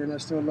for free, and I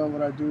still love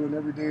what I do. And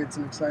every day it's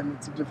an excitement.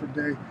 It's a different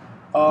day.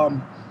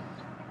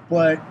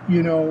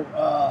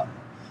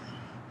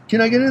 Can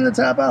I get into the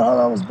tap out? How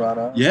that was brought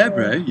up? Yeah,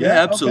 bro.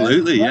 Yeah,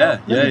 absolutely. Okay. Yeah,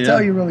 Let me yeah.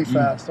 tell you really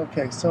fast.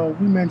 Okay, so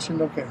we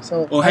mentioned. Okay,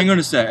 so. Oh, hang on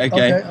a sec.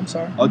 Okay. Okay, I'm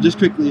sorry. I'll just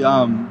quickly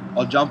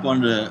I'll jump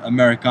onto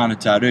Americana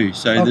Tattoo.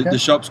 So Okay. the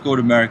shop's called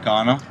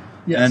Americana.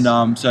 Yes.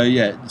 And so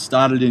yeah, it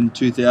started in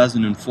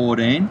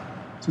 2014.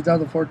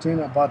 2014,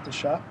 I bought the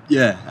shop.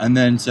 Yeah, and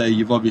then so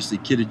you've obviously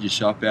kitted your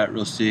shop out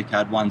real sick,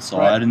 had one side,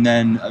 Right. and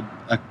then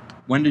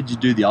when did you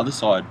do the other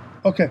side?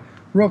 Okay,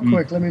 real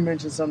quick, let me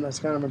mention something that's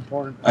kind of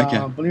important. Okay.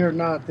 Believe it or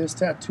not, this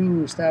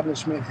tattoo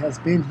establishment has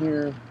been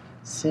here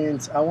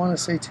since, I want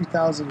to say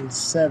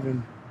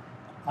 2007.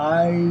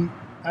 I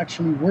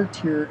actually worked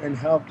here and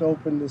helped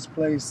open this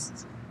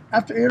place.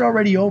 After it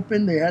already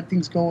opened, they had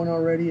things going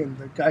already, and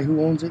the guy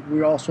who owns it,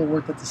 we also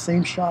worked at the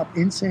same shop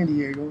in San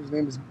Diego. His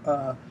name is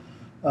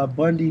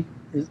Bundy.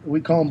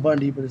 We call him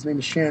Bundy, but his name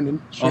is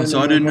Shandon. Oh, so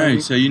I didn't know.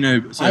 Bundy. So you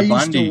know, so I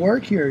Bundy. used to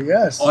work here,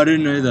 yes. I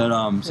didn't know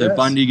that. So Yes.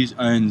 Bundy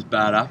owns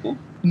Bad Apple.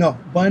 No,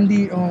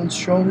 Bundy owns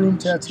Showroom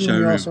Tattoo.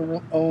 Showroom. He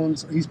also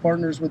owns, he's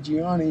partners with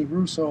Gianni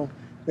Russo.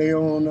 They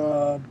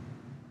own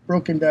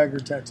Broken Dagger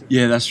Tattoo.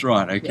 Yeah, that's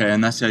right. Okay, Yeah.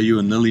 and that's how you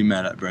and Lily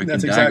met at Broken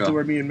That's Dagger. exactly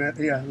where me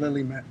and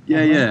Lily met. Yeah,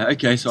 Uh-huh. yeah.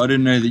 Okay, so I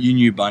didn't know that you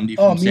knew Bundy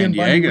Oh, from me San and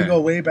Bundy, Diego. we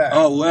go way back.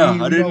 Oh,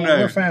 wow, I didn't know.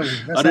 We're family.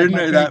 That's I didn't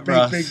like my know that,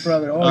 bro. big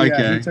brother. Oh, okay.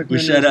 yeah. He took me Well,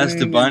 under shout his outs to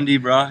wing and- Bundy,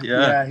 bro.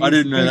 Yeah. I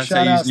didn't know big that's how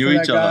you shout-outs knew to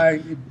each that other.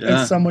 guy. Yeah.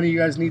 It's somebody you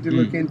guys need to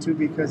look into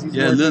because he's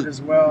Yeah, worked it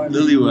as well. And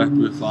Lily worked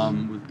with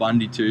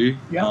Bundy too.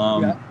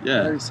 Yeah,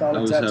 yeah. very solid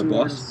that was her tattoo boss.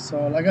 artist.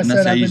 So, like I And said,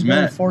 that's how I've yous been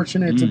very met.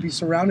 fortunate to Mm. be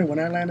surrounded. When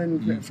I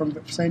landed Mm. from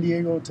San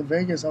Diego to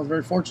Vegas, I was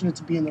very fortunate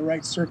to be in the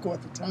right circle at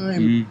the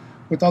time Mm.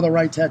 with all the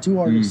right tattoo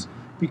artists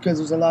because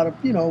there's a lot of,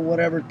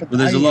 whatever. But Well,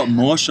 there's a lot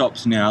more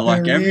shops now,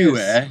 like There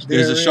everywhere. is.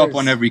 There's a There shop is.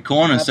 on every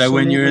corner. So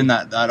when you're in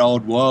that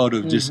old world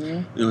of just,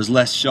 Mhm. there was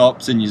less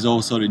shops and you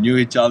all sort of knew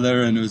each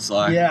other and it was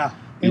like, Yeah.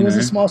 It you was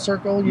know. a small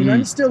circle, and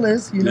it still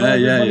is. Yeah,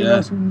 everybody yeah.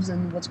 knows who's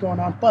and what's going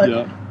on. But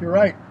Yeah. you're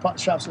right,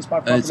 shops just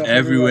popping It's up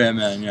everywhere,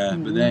 man. Yeah,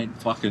 but Mhm.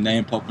 they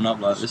ain't popping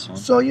up like this one.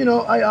 So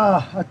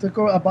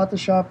I bought the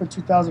shop in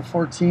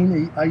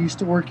 2014. I used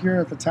to work here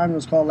at the time. It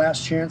was called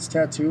Last Chance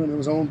Tattoo, and it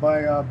was owned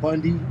by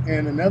Bundy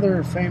and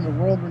another famous,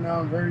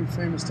 world-renowned, very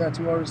famous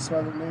tattoo artist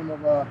by the name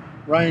of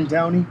Ryan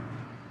Downey.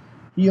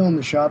 He owned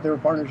the shop. They were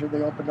partnership.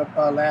 They opened up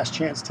Last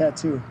Chance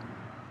Tattoo,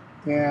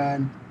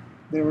 and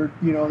they were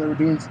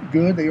doing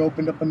good. They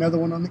opened up another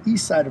one on the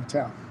east side of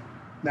town.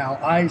 Now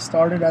I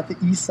started at the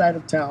east side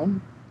of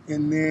town,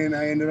 and then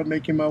I ended up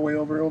making my way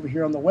over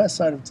here on the west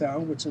side of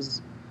town, which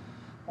is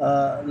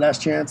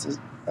Last Chance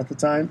at the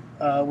time,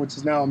 which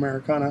is now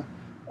Americana.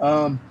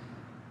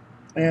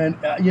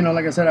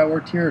 Like I said, I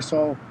worked here.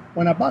 So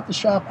when I bought the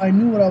shop, I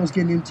knew what I was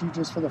getting into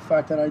just for the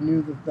fact that I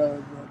knew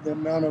the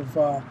amount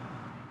of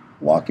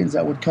walk-ins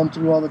that would come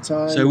through all the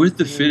time. So with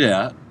the fit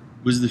out,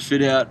 was the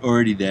fit out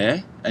already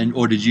there,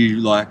 or did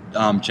you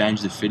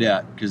change the fit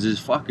out? Because there's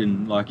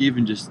fucking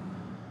even just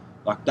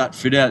like that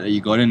fit out that you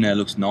got in there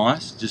looks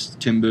nice, just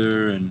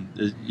timber and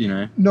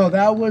No,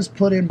 that was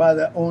put in by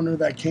the owner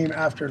that came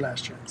after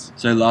Last Chance.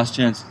 So Last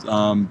Chance,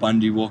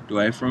 Bundy walked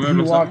away from it.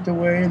 He or walked something?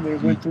 away, and they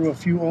went through a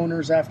few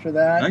owners after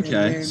that. and Okay,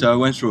 then so it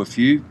went through a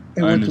few.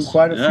 it went through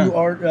quite a Yeah.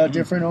 few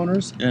different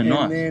owners. Yeah, and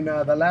nice. then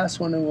the last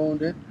one who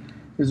owned it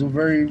is a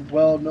very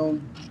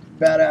well-known,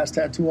 badass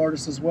tattoo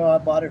artist as well. I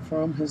bought it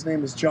from. His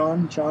name is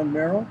John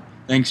Merrill.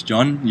 Thanks,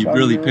 John. You John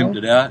really Merrill. pimped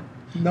it out.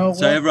 No,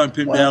 So everyone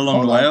pimped out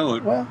along the way,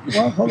 or?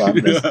 Well, hold on.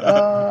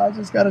 I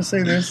just got to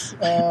say this.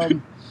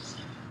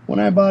 When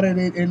I bought it,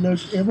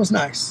 it was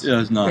nice. Yeah, it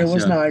was nice. It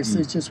was yeah. nice.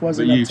 It just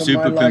wasn't But you up to my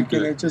super pimped liking.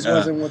 it. It just Yeah.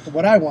 wasn't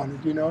what I wanted.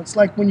 It's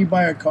like when you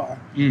buy a car.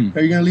 Mm.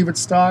 Are you gonna leave it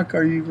stock? Or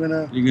are you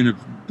gonna You're gonna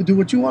do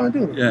what you want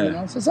to do?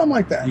 Yeah. So something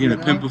like that. you're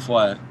gonna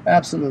pimpify it.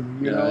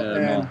 Absolutely. Yeah,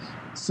 and nice.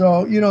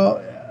 so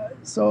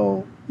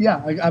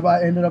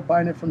I ended up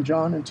buying it from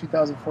John in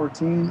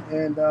 2014,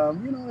 and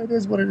it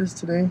is what it is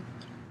today,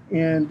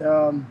 and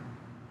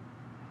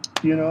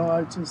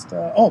I just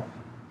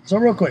so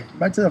real quick,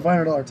 back to the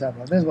 $500 tap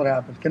out. This is what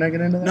happened. Can I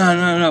get into that?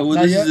 No. Well,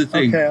 Not this yet? is the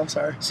thing. Okay, I'm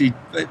sorry. See,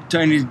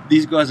 Tony,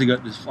 these guys have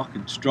got this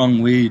fucking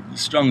strong weed,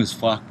 strong as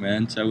fuck,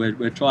 man. So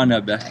we're trying our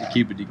best to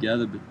keep it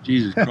together, but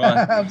Jesus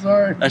Christ, I'm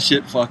sorry. that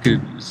shit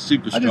fucking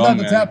super I strong, just thought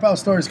the man. tap out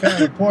story is kind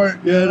of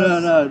important. Yeah,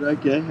 no,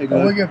 okay. But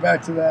we'll get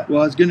back to that.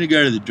 Well, I was going to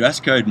go to the dress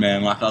code,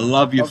 man. I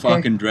love your Okay.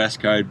 fucking dress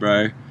code,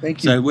 bro.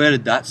 Thank you. So where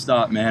did that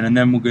start, man? And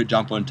then we'll go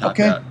jump on tap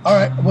Okay, out. all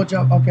right, we'll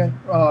jump. Okay,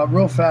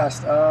 real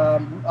fast.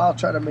 I'll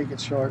try to make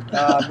it short.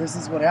 This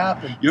is what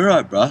happened. You're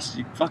right, Bruss.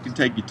 You fucking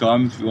take your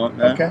time if you want,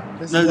 man. Okay,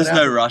 this is No, what there's no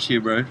happened. rush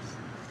here, bro.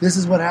 This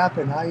is what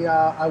happened.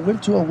 I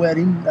went to a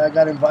wedding that I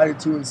got invited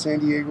to in San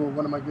Diego.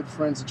 One of my good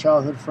friends, a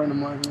childhood friend of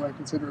mine who I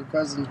consider a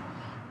cousin.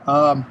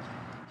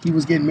 He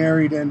was getting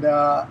married, and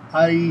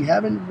I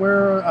haven't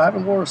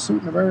wore a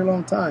suit in a very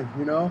long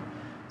time,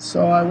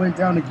 So I went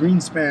down to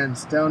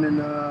Greenspans down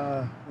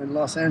in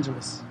Los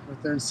Angeles,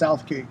 right there in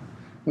Southgate.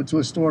 Went to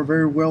a store,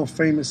 very well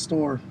famous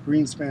store,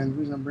 Greenspan. The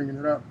reason I'm bringing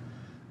it up.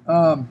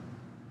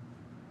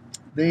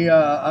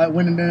 I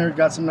went in there,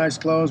 got some nice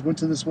clothes, went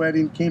to this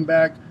wedding, came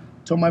back,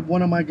 told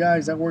one of my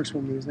guys that works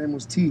with me, his name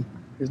was T.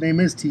 His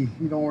name is T.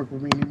 He don't work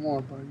with me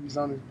anymore, but he's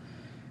on it.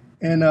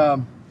 And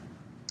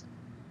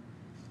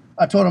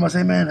I told him, I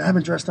said, man, I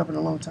haven't dressed up in a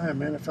long time,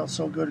 man. It felt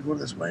so good to go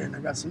this way. And I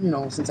got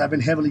some, since I've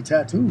been heavily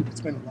tattooed, it's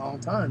been a long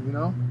time,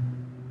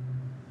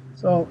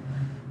 So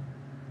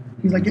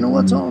he's like, you know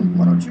what, Tom?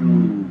 Why don't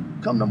you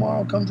come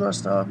tomorrow, come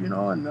dressed up, and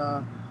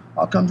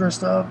I'll come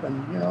dressed up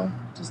and,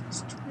 just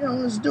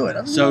let's do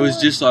it. So it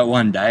was just like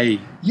one day.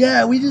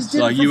 Yeah, we just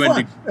did it for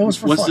fun. It was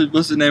for fun.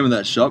 What's the name of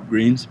that shop?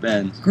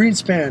 Greenspan.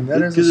 Greenspan.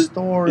 That is a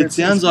store. It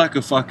sounds like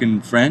a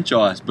fucking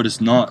franchise, but it's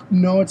not.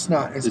 No, it's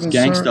not. It's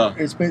gangster.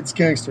 It's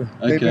gangster.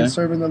 Okay. They've been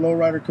serving the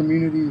lowrider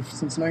community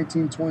since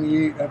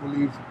 1928, I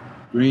believe.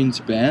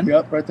 Greenspan?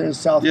 Yep, right there in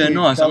South. Yeah,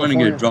 nice. California. I'm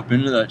going to go drop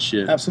into that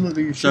shit.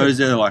 Absolutely, you should. So is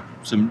there like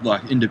some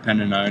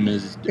independent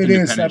owners? It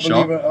is. I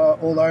shop? believe an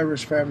old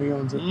Irish family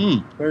owns it.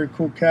 Very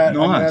cool cat.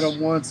 Nice. I met him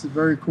once. A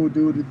very cool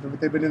dude.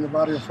 They've been in the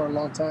barrio for a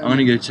long time. I'm going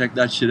to go check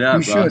that shit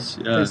out, you bro.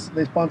 should. Yeah.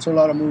 They sponsor a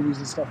lot of movies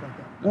and stuff like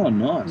that. Oh,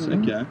 nice.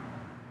 Mhm. Okay.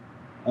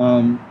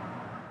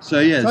 So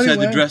Anyway,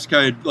 the dress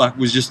code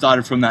was just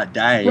started from that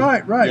day.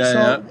 Right. Yeah,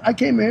 So I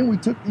came in. We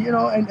took,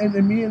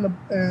 and me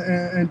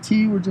and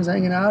T were just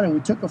hanging out, and we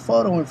took a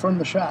photo in front of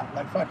the shop.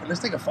 Like, fuck it, let's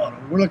take a photo.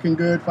 We're looking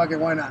good. Fuck it,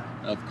 why not?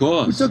 Of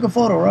course. We took a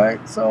photo,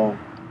 right? So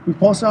we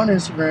posted on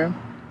Instagram,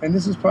 and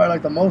this is probably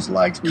like the most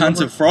likes. Cunts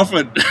of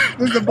profit.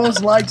 This is the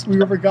most likes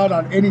we ever got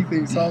on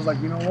anything. So I was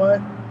like, you know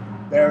what?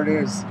 There it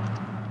is.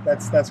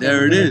 That's what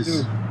There we're it gonna is.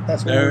 do.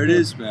 That's what There we're it doing.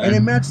 is, man. And it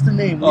matched the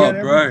name. We Oh, had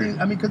bro. everything.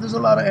 I mean, because there's a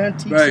lot of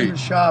antiques Right. in the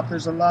shop.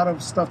 There's a lot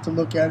of stuff to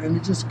look at, and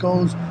it just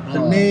goes the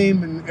Oh.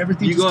 name and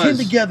everything You just guys,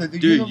 came together. The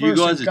dude, universe you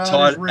guys and are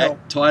God is real.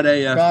 tight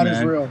AF, God man.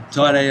 is real.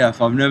 Tight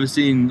AF. I've never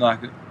seen I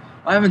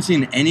haven't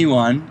seen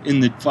anyone in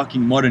the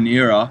fucking modern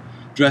era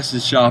dress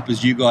as sharp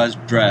as you guys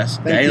dress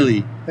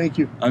daily. Thank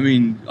you. I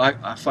mean, I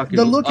fucking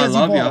The look I has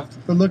love evolved. you.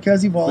 The look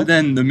has evolved. But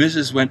then the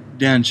missus went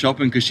down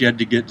shopping because she had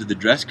to get to the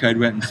dress code.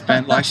 Went and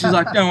spent she's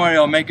like, don't worry,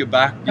 I'll make it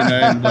back,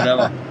 and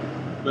whatever.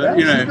 But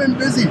yeah, she's been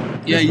busy.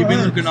 yeah, Good you've for been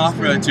her. looking She's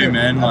after her been too, good.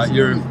 man. Like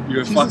you're a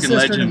She's fucking a sister to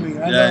legend. me.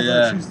 I Yeah, love her.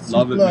 yeah, She's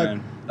love it, blood.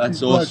 man. That's She's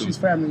blood. awesome. She's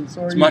family.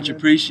 So It's are you, much man.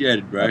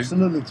 appreciated, bro.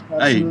 Absolutely.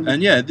 Hey,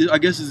 and yeah, I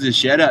guess there's a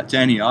shout out to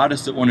any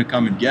artists that want to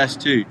come and guest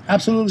too.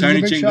 Absolutely.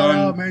 Tony Big shout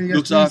out, Chingon man. Yes,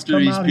 looks please after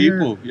come his out here.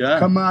 people. Yeah,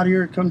 Come out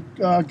here, come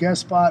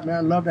guest spot,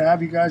 man. Love to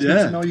have you guys. Get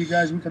Yeah. to know you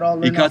guys. We could all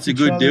learn. he cuts off a each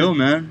good other. deal,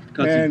 man.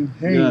 And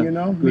hey,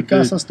 mi good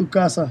casa's tu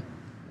casa.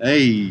 dude.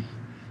 Hey,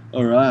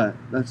 all right,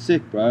 that's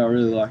sick, bro. I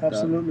really like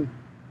Absolutely.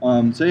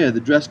 that. So yeah, the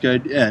dress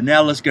code. Yeah,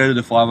 now let's go to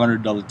the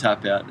 $500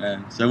 tap out,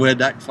 man. So where'd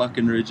that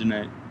fucking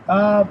originate?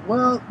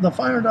 Well, the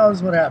 $500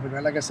 is what happened,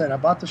 man. Like I said, I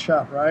bought the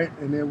shop, right?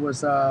 And it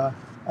was, I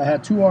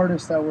had two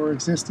artists that were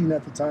existing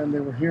at the time.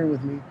 They were here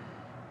with me.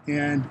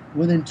 And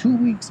within 2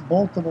 weeks,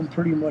 both of them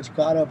pretty much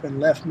got up and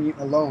left me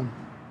alone.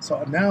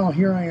 So now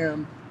here I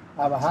am.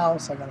 I have a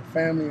house. I got a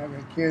family. I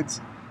got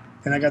kids.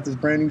 And I got this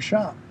brand new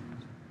shop.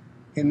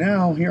 And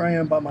now here I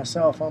am by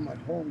myself. I'm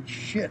like, holy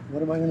shit,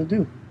 what am I going to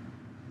do?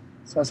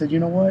 So I said, you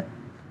know what?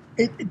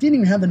 It didn't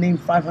even have the name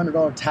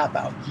 $500 tap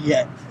out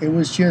yet. It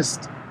was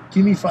just,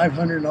 give me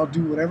 $500 and I'll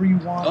do whatever you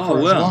want for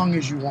as long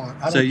as you want.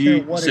 I don't care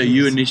what it is. So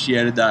you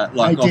initiated that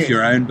off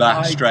your own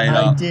back straight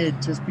up? up? I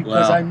did, just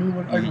because I knew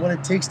what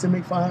it takes to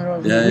make $500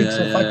 a week.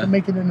 So if I can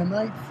make it in a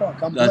night,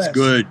 fuck, I'm blessed. That's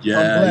good.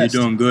 Yeah, you're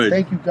doing good.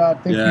 Thank you, God.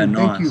 Thank you.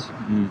 Nice.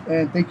 Thank you.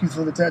 And thank you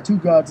for the tattoo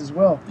gods as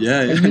well.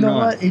 Yeah, And you know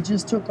nice. what? It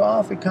just took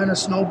off. It kind of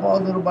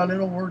snowballed little by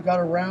little. Word got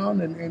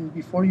around. And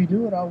before you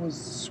knew it, I was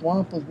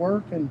swamped with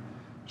work. And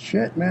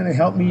shit, man, it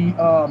helped me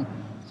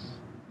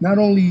not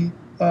only,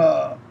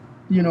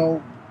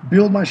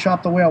 build my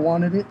shop the way I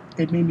wanted it.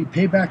 It made me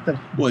pay back the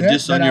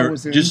debt that I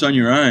was in. Just on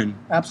your own?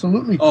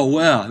 Absolutely. Oh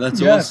wow, that's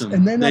awesome.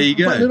 And then there you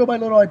go. Little by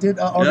little, I did.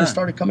 Artists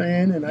started coming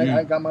in, and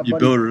I got my buddy. You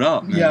built it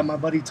up. Man. Yeah, my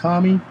buddy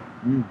Tommy,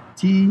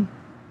 T,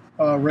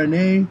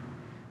 Renee,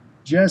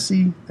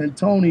 Jesse, and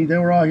Tony. They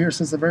were all here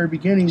since the very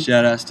beginning.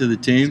 Shout outs to the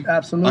team.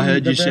 Absolutely. I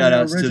heard you shout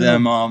outs to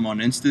them on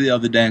Insta the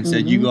other day and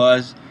said, "You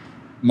guys,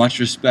 much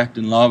respect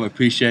and love. I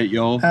appreciate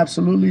y'all."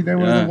 Absolutely, they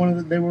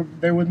were they were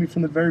there with me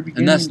from the very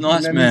beginning, and that's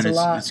nice, that man. means a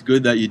lot. It's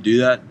good that you do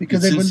that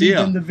because it's they believed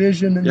in the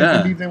vision and they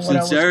believed in what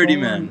sincerity, I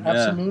was going. man.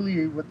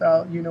 Absolutely,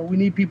 without we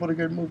need people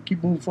to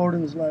keep moving forward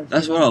in this life.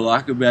 That's what I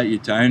like about you,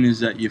 Tone, is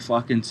that you're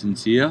fucking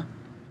sincere.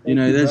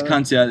 There's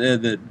cunts out there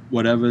that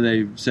whatever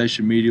they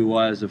social media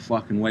wise are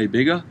fucking way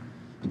bigger.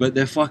 But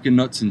they're fucking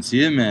not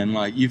sincere, man.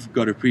 Like, you've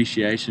got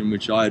appreciation,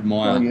 which I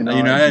admire. Well,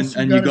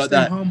 and you got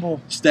that. Humble.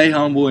 Stay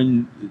humble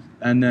and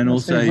then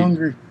also stay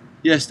hungry.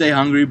 Yeah, stay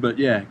hungry, but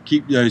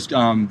keep those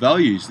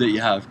values that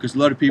you have. Because a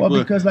lot of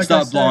people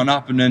start blowing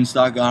up and then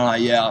start going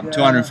like, I'm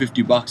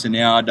 $250 an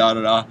hour, da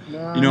da da.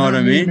 Nah, you know what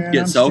I mean? Man.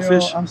 Get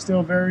selfish. I'm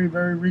still very,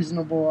 very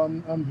reasonable.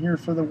 I'm here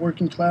for the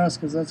working class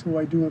because that's who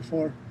I do it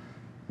for.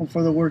 I'm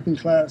for the working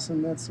class,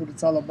 and that's what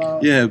it's all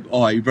about. Yeah,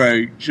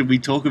 bro, should we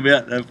talk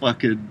about that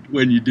fucking,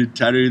 when you did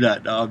tattoo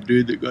that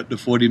dude that got the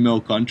 40 mil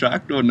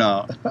contract or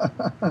no?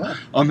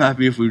 I'm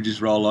happy if we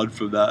just roll on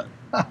from that.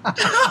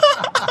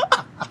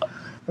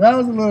 That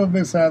was a little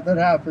bit sad. That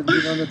happened,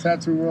 you know, in the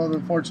tattoo world.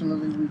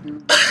 Unfortunately, we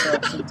do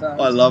sometimes.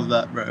 I love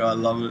that, bro. I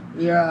love it.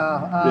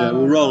 Yeah. Yeah,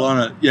 we'll roll on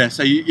it. Yeah,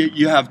 so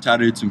you have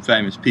tattooed some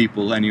famous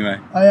people anyway.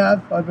 I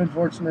have. I've been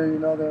fortunate, you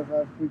know,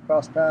 that we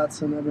crossed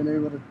paths and I've been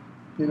able to,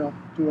 you know,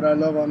 do what I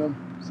love on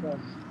them. So.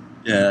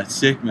 Yeah, that's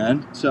sick,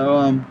 man.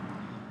 So,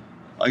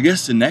 I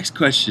guess the next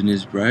question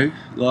is, bro,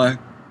 like,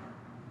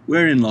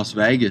 we're in Las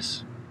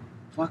Vegas.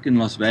 Fucking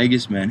Las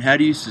Vegas, man. How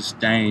do you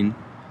sustain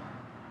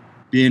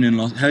being in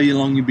How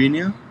long you been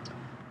here?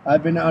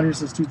 I've been out here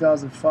since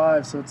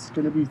 2005, so it's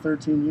going to be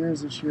 13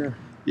 years this year.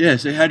 Yeah,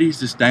 so how do you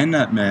sustain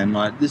that, man?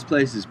 Like, this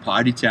place is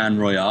Party Town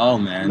Royale,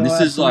 man. No, this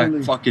absolutely.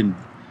 is like fucking,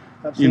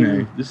 Absolutely.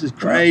 you know, this is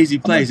crazy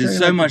I'm gonna place. tell There's you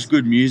so like much this.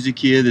 good music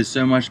here. There's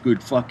so much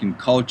good fucking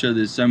culture.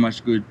 There's so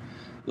much good,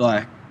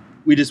 like,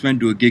 we just went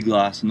to a gig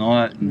last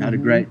night and had a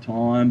great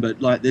time.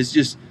 But, like, there's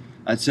just,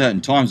 at certain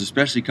times,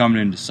 especially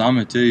coming into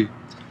summer too,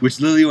 which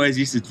Lily always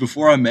used to,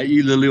 before I met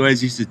you, Lily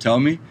always used to tell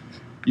me,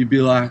 you'd be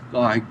like,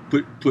 oh,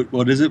 put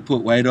what is it?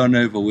 Put weight on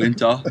over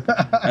winter,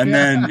 and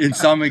then in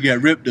summer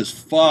get ripped as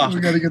fuck.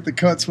 We got to get the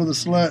cuts for the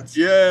sluts.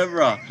 Yeah,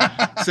 bro.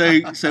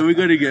 So we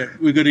got to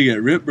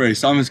get ripped, bro.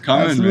 Summer's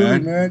coming, Absolutely,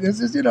 man. It's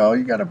just, you know,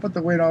 you got to put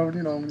the weight on,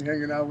 you know, when you're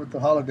hanging out with the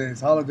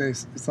holidays.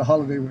 It's the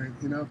holiday weight,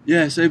 you know.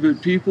 Yeah. So,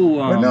 but people,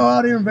 But no,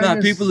 out here in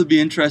Vegas, people would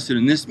be interested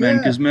in this, man. Yeah.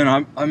 Because, man,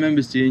 I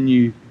remember seeing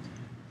you.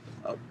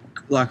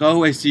 Like, I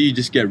always see you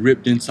just get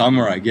ripped in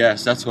summer. I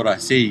guess that's what I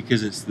see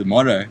because it's the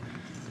motto.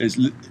 It's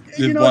live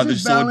You know, by it's the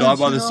just sword, die balance,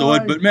 by you the know, sword.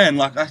 like- But man,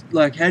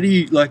 how do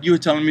you, like, you were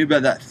telling me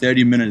about that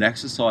 30-minute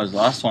exercise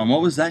last time.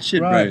 What was that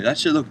shit, bro? Right. That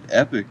shit looked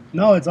epic.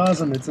 No, it's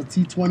awesome. It's a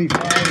T25.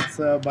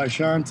 It's by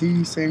Sean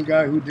T, same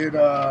guy who did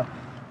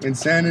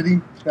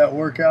Insanity, that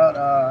workout.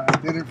 I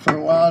did it for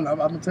a while, and I'm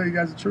gonna tell you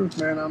guys the truth,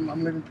 man.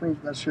 I'm living proof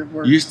that shit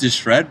works. You used to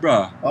shred,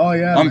 bro. Oh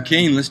yeah, I'm man.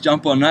 keen. Let's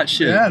jump on that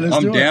shit. Yeah, let's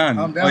I'm do it. down.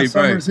 I'm down. Oi,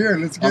 bro. Summer's here.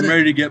 Let's get I'm it.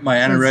 ready to get my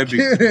Let's anaerobic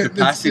get it.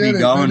 capacity Let's get it,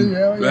 going, buddy.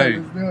 Hell bro. yeah,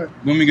 let's do it.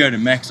 When we go to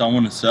Mex, I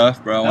want to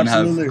surf, bro. I want to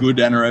have Absolutely. good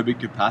anaerobic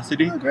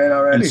capacity Oh, great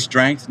already. and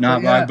strength. Nah,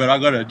 But yeah. but I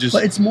gotta just.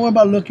 But it's more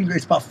about looking great.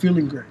 It's about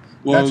feeling great.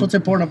 Well- That's what's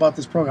important about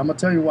this program. I'm gonna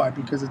tell you why.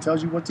 Because it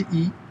tells you what to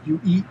eat. You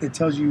eat. It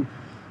tells you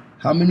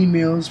how many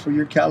meals for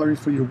your calorie,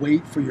 for your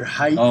weight, for your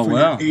height, Oh, for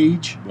wow. your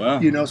age. Wow.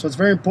 You know, so it's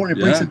very important.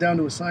 It breaks Yeah. it down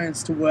to a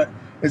science to what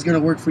is going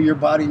to work for your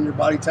body and your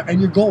body type and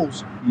your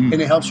goals, and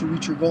it helps you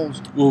reach your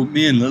goals. Well,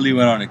 me and Lily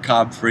went on a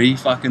carb-free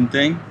fucking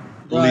thing.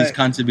 All these Right.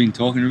 cunts have been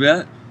talking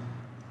about.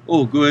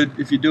 All good.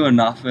 If you're doing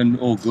nothing,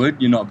 all good.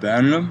 You're not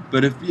burning them.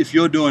 But if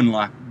you're doing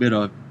like a bit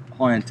of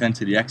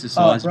high-intensity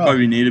exercise, you bro.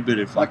 probably need a bit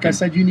of fucking. Like I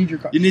said, you need your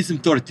you need some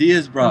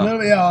tortillas, bro.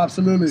 Yeah,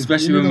 absolutely.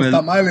 Especially you need when those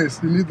we're- tamales.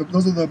 You need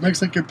those are the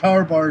Mexican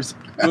power bars.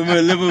 When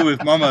we're living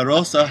with Mama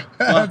Rosa,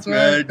 fuck, That's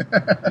right.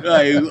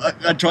 man.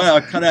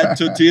 I cut out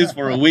tortillas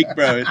for a week,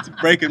 bro. It's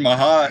breaking my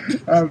heart.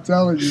 I'm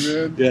telling you,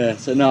 man. Yeah,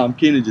 so no, I'm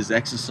keen to just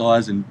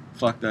exercise and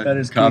fuck that That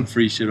is key.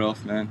 carb-free shit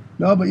off, man.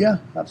 No, but yeah,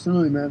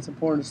 absolutely, man. It's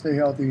important to stay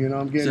healthy. You know,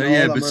 I'm getting So old.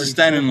 yeah, I'm but already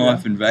sustaining sick,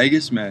 life yeah. in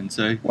Vegas, man.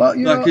 So Well,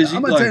 you know, like, 'cause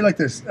I'm gonna tell you like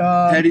this.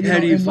 how do you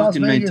in Las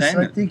fucking Vegas, maintain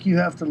I it? think you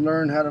have to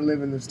learn how to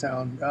live in this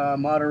town.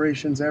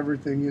 Moderation's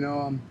everything. You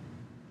know,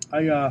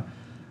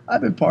 I've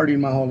been partying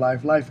my whole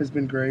life. Life has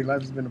been great.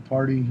 Life has been a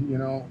party. You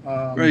know,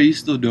 bro, you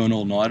still doing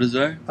all nighters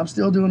though? I'm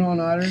still doing all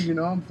nighters. You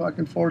know, I'm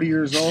fucking 40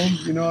 years old.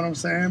 You know what I'm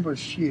saying? But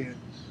shit,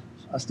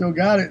 I still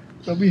got it.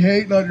 Don't be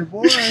hating on your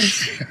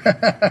boys.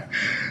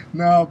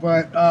 No,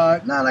 but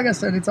like I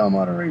said, it's all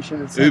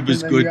moderation. It's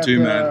Uber's something that you good have too,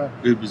 to, man.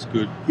 Uber's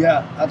good.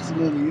 Yeah,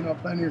 absolutely. You know,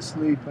 plenty of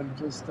sleep and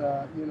just,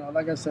 you know,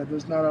 like I said,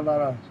 there's not a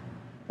lot of,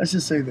 let's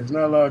just say there's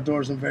not a lot of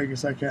doors in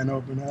Vegas I can't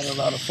open. I had a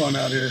lot of fun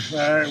out here.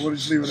 All right, we'll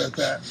just leave it at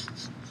that.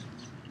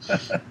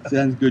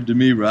 Sounds good to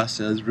me, Russ.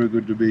 Sounds real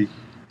good to me.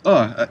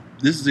 Oh,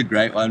 this is a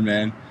great one,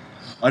 man.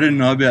 I didn't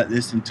know about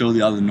this until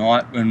the other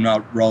night when I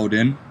rolled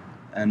in,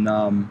 and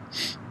I'm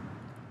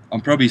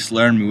probably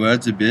slurring my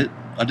words a bit.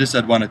 I just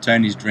had one of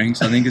Tony's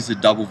drinks. I think it's a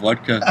double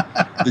vodka.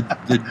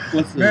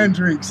 What's the Man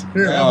drinks.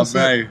 Here, have Oh, a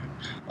sip. bro.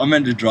 I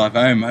meant to drive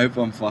home. I hope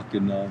I'm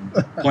fucking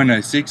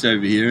 0.06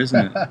 over here,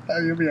 isn't it?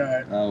 You'll be all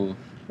right. Oh, well.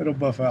 It'll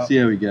buff out. See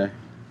how we go.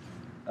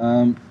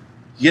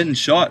 Getting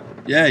shot.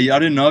 Yeah, I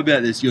didn't know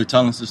about this. You were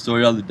telling us the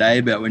story the other day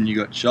about when you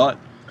got shot.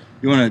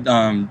 You want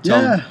to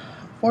tell? Yeah,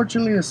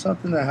 fortunately, it's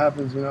something that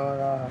happens. You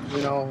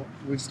know,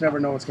 we just never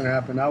know what's going to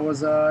happen.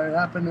 It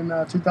happened in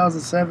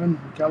 2007,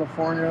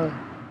 California,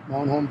 my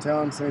own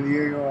hometown, San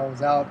Diego.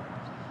 I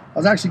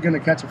was actually going to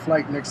catch a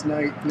flight next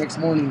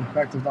morning,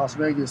 back to Las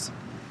Vegas,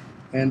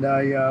 and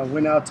I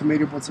went out to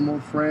meet up with some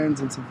old friends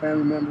and some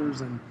family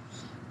members, and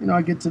you know,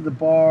 I get to the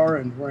bar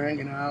and we're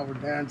hanging out, we're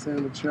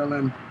dancing, we're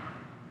chilling.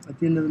 At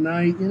the end of the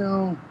night, you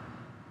know,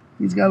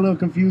 things got a little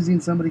confusing.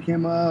 Somebody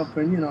came up,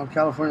 and you know,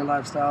 California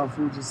lifestyle,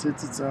 food just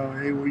hits itself.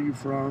 Hey, where you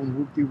from?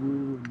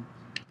 Whoop-de-woo. And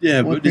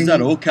Yeah, one but is thing that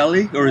you- all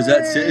Cali, or is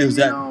that Hey, was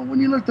you that? know, when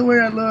you look the way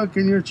I look,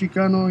 and you're a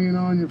Chicano, you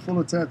know, and you're full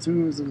of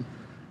tattoos, and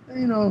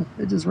you know,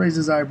 it just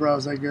raises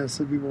eyebrows, I guess,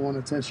 if people want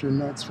to test your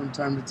nuts from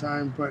time to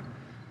time. But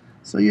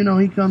so you know,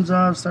 he comes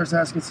up, starts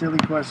asking silly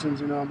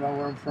questions, you know, about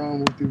where I'm from,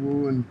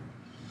 whoop-de-woo, and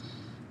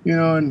you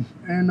know,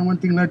 and one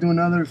thing led to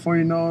another. Before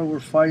you know it, we're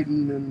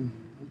fighting and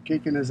I'm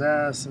kicking his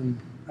ass, and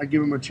I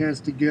give him a chance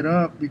to get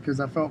up because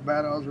I felt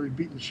bad. I was already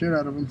beating the shit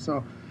out of him,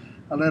 so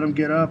I let him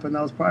get up, and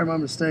that was probably my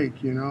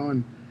mistake, you know.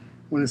 And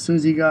when as soon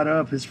as he got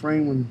up,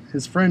 when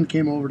his friend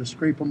came over to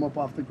scrape him up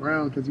off the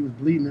ground because he was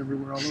bleeding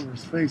everywhere all over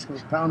his face, I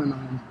was pounding on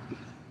him.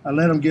 I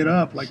let him get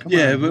up, like, come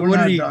Yeah, on, but we're what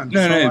not did he- done.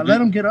 no, so no, I but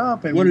let him get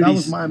up, and what did that he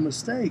was s- my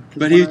mistake. 'Cause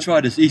But when he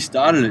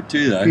started it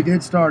too, though. he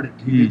did start it.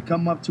 He Mm. did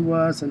come up to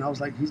us, and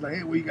he's like,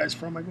 hey, where you guys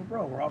from? I go,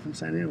 bro, we're all from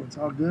San Diego. It's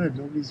all good.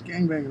 Nobody's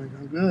gangbanging. Like,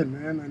 I'm good,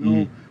 man. I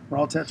know we're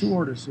all tattoo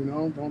artists. You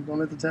know, don't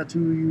let the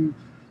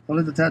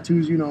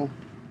tattoos, you know,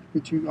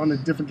 get you on a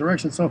different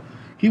direction. So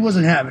he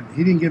wasn't having it.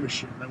 He didn't give a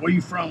shit. Like, where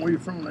you from? Where you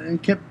from?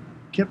 And kept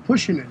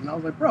pushing it. And I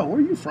was like, bro, where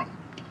are you from?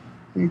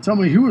 And he told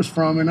me he was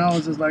from, and I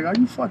was just like, are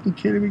you fucking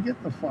kidding me?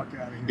 Get the fuck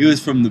out of here. He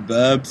was from the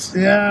burbs.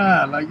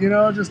 Yeah, like, you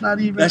know, just not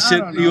even. That I shit,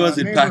 don't he know,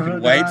 wasn't a packing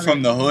neighborhood weight that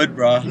from the hood,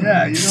 bro.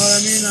 Yeah, you know what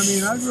I mean? I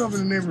mean, I grew up in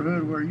a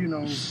neighborhood where, you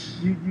know,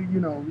 you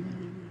know,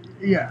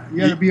 yeah,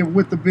 you had to be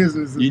with the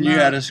business. It's You knew not-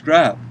 how to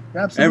scrap.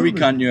 Absolutely. Every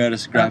cunt knew how to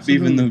scrap.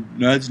 Even the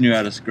nerds knew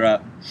how to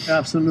scrap.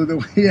 Absolutely.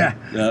 Yeah.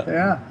 Yeah.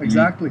 Yeah,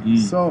 exactly. Mm.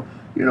 So,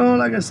 you know,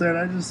 like I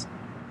said,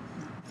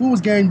 fool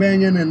was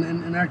gangbanging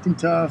and acting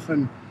tough,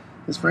 and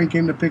his friend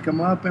came to pick him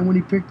up, and when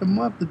he picked him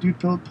up, the dude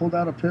pulled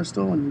out a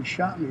pistol and he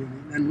shot me.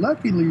 And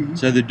luckily,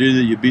 So the dude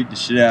that you beat the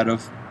shit out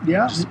of.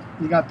 yeah,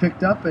 he got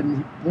picked up and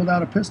he pulled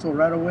out a pistol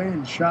right away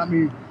and shot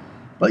me.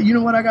 But you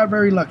know what? I got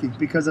very lucky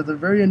because at the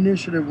very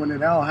initiative when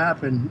it all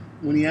happened,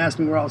 when he asked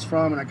me where I was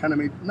from, and I kind of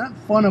made not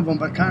fun of him,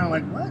 but kind of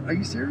like, "What? Are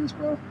you serious,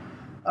 bro?"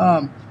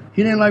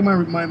 He didn't like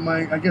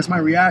my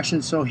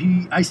reaction, so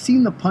I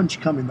seen the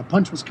punch coming. The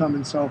punch was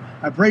coming, so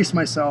I braced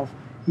myself.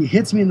 He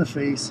hits me in the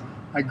face.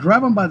 I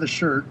grab him by the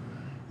shirt,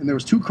 and there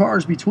was 2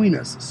 cars between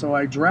us. So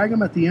I drag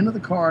him at the end of the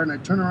car, and I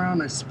turn around,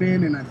 and I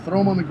spin, and I throw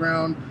him on the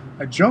ground.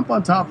 I jump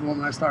on top of him,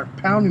 and I start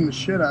pounding the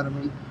shit out of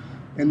him.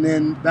 And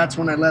then that's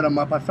when I let him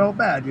up. I felt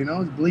bad, you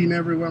know, he's bleeding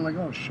everywhere. I'm like,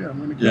 oh shit, I'm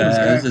gonna kill this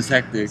guy. Yeah, this is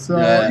hectic. So,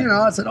 yeah. you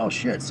know, I said, oh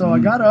shit. So I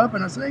got up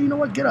and I said, hey, you know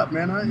what? Get up,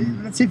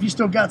 man. Let's see if you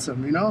still got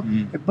some, you know?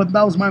 But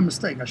that was my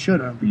mistake. I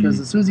should have. Because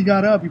as soon as he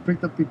got up, he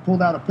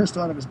pulled out a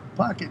pistol out of his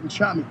pocket and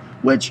shot me,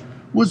 which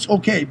was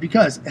okay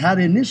because had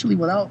initially,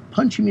 without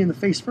punching me in the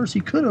face first,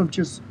 he could have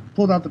just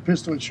pulled out the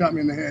pistol and shot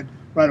me in the head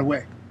right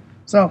away.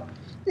 So,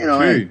 you know,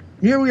 True. hey,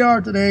 here we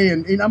are today.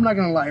 And I'm not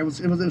going to lie. It was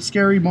a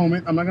scary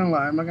moment. I'm not going to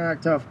lie. I'm not going to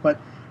act tough. But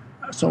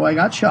so I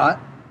got shot.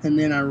 And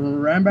then I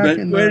ran back But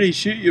in where there. did he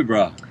shoot you,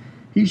 bro?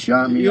 He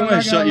shot me. He I'm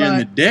almost not gonna shot you in lie.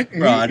 the dick,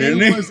 bro,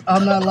 didn't he?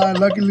 I'm not lying.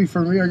 Luckily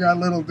for me, I got a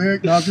little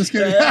dick. No, I'm just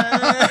kidding.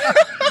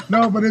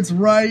 No, but it's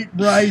right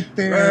there,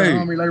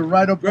 Right. homie. Like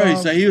right above. Bro,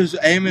 so he was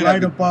aiming right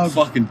at the above.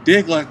 fucking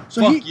dick like,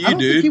 So fuck I you, don't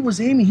think he dude. was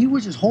aiming. He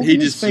was just holding He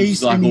his just face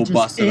was like and he all just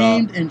busted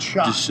aimed up. and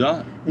shot. Just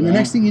shot. And the Yeah.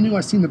 next thing you knew,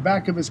 I seen the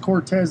back of his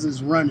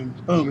Cortezes running.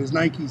 Boom, his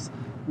Nikes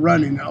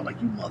running. And I was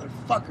like, you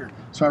motherfucker.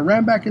 So I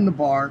ran back in the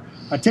bar.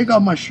 I take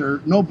off my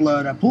shirt, no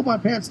blood. I pulled my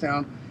pants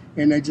down,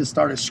 and they just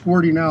started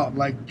squirting out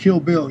like Kill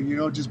Bill, you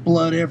know, just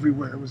blood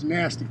everywhere. It was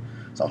nasty.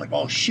 So I was like,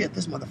 oh shit,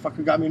 this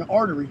motherfucker got me an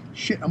artery.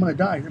 Shit, I'm gonna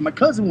die. And my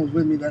cousin was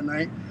with me that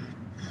night.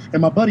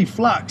 And my buddy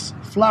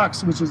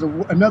Flox, which is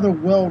another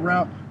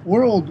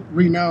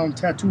world-renowned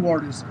tattoo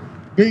artist,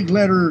 big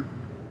letter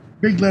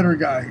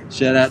guy.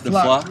 Shout out to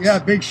Flox. Yeah,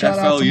 big shout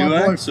out to my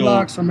boy FLUX or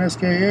Flox from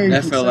SKA,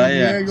 from San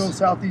FLAX? Diego,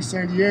 Southeast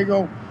San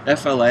Diego.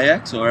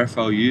 FLAX or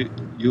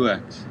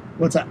FLUX?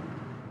 What's that?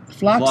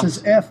 Flox is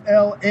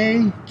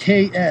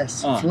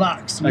FLAKS. Oh,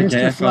 Flox, okay,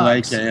 Mr. Flox.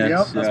 FLAKS,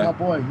 Yep, that's yeah. my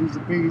boy.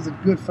 He's a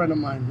good friend of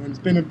mine,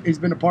 and he's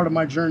been a part of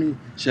my journey.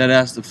 Shout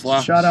outs to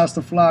Flox. Shout outs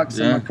to Flox,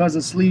 and Yeah. my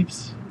cousin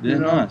Sleeps. Yeah, you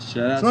know. nice.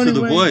 Shout outs So to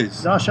the anyway,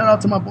 boys. Shout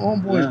out to my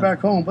homeboys Yeah.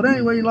 back home. But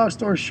anyway, long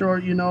story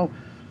short, you know,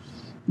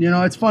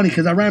 it's funny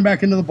because I ran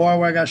back into the bar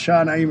where I got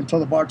shot, and I even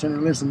told the bartender,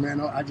 "Listen, man,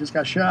 I just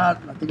got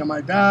shot. I think I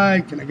might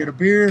die. Can I get a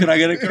beer? Can I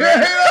get a Yeah,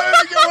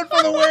 let me get one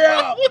for the way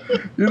out."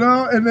 You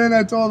know, and then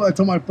I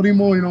told my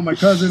primo, you know, my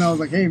cousin, I was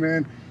like, "Hey,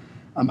 man,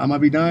 I might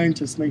be dying.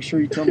 Just make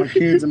sure you tell my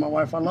kids and my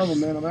wife I love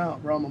them, man. I'm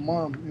out, bro. I'm a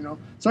mom, you know."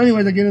 So,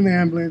 anyways, I get in the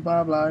ambulance,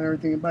 blah blah, and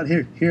everything. But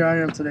here I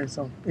am today.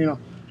 So, you know,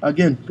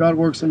 again, God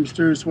works in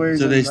mysterious ways.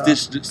 So they and,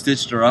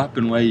 stitched her up,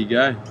 and away you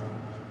go.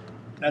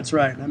 That's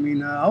right. I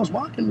mean, I was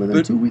walking within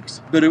But- 2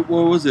 weeks. But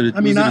what was it? I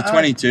mean, was it a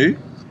 22?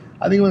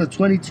 I think it was a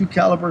 22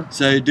 caliber.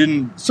 So it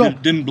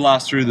didn't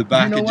blast through the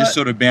back. You know It just what?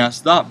 sort of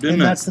bounced up, didn't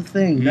And it? that's the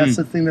thing. That's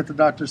the thing that the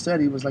doctor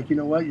said. He was like, you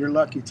know what? You're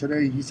lucky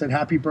today. He said,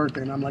 happy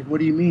birthday. And I'm like, what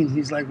do you mean?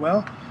 He's like,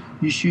 well,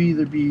 you should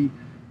either be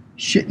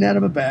shitting out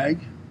of a bag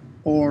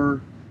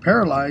or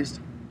paralyzed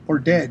or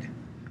dead.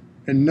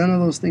 And none of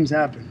those things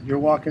happened. You're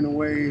walking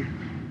away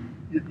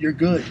you're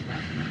good.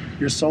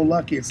 You're so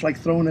lucky. It's like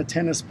throwing a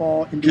tennis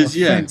ball into a 'Cause,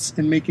 yeah. fence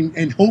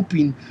and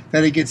hoping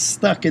that it gets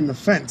stuck in the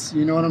fence.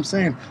 You know what I'm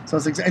saying? So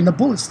it's and the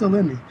bullet's still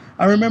in me.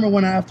 I remember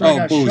when after I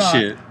got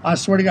bullshit. shot. I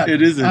swear to God,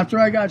 It isn't. after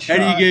I got shot.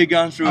 How do you get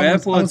guns through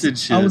airports and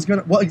shit? I was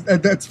gonna. Well,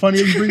 that's funny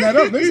you bring that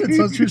up. Listen,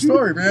 so it's a true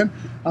story, man.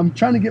 I'm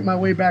trying to get my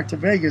way back to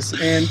Vegas,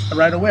 and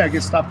right away I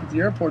get stopped at the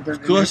airport. There,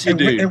 of course you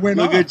do. It went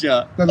Look off. at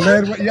you. The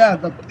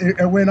lead,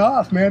 it went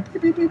off, man.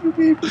 Beep, beep, beep, beep,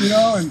 beep, you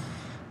know,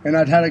 and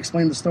I'd had to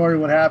explain the story,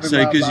 what happened. So,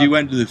 blah, because blah. you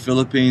went to the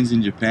Philippines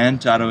and Japan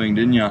tattooing,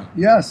 didn't you?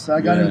 Yes,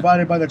 I got Yeah.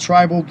 invited by the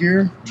Tribal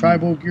Gear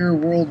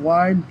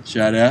Worldwide.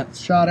 Shout out.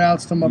 Shout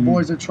outs to my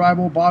boys at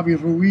Tribal, Bobby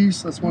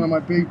Ruiz. That's one of my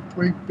big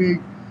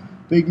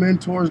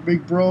mentors,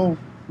 big bro.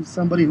 He's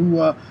somebody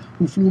who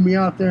flew me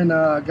out there and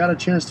got a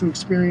chance to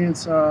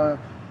experience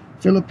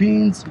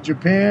Philippines,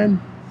 Japan,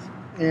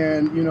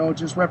 and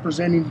just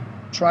representing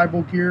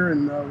Tribal Gear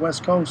and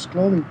West Coast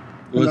clothing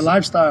and the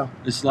lifestyle.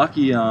 It's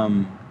lucky.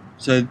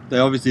 So they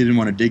obviously didn't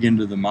want to dig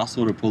into the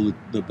muscle to pull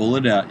the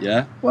bullet out.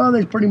 Yeah. Well,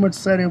 they pretty much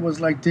said it was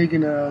like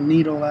digging a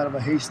needle out of a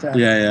haystack.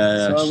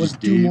 Yeah. So It's it would just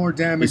do deep. more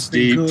damage It's than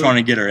deep, good. trying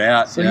to get her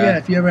out. So yeah,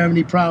 if you ever have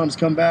any problems,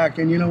 come back.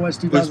 And you know what?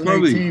 It's Well, it's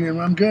 2018,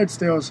 and I'm good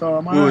still. So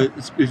I'm all Well,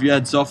 right. if you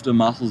had softer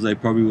muscles, they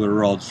probably would have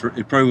rolled through.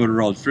 It probably would have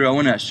rolled through. I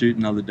went out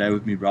shooting the other day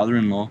with my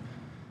brother-in-law.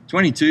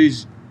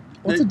 22s.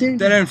 What's they, the danger?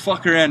 they don't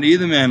fuck around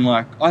either, man.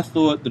 Like I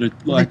thought that it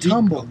like They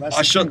tumble. That's I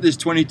the shot thing. this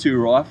 22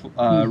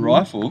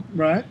 rifle.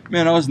 Right.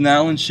 Man, I was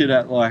nailing shit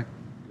at like,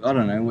 I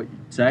don't know what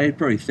you'd say,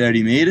 probably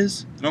 30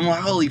 meters. And I'm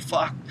like, holy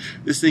fuck,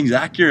 this thing's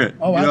accurate.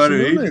 Oh, you know what I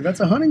absolutely. mean? That's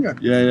a hunting gun.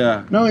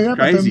 Yeah. No, yeah,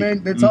 Crazy.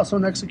 but it's also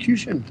an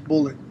execution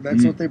bullet.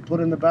 That's what they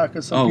put in the back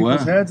of some Oh, people's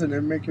wow. heads, and they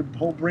make your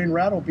whole brain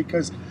rattle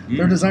because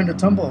they're designed to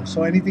tumble.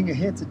 So anything it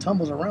hits, it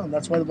tumbles around.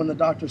 That's why when the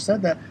doctor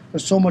said that,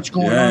 there's so much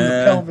going on in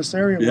the pelvis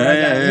area. Where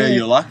I got hit.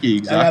 You're lucky, I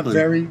exactly. got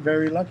very,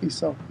 very lucky.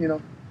 So,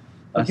 That's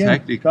again,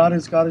 hectic. God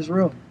is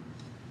real.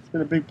 It's been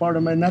a big part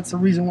of me, and that's the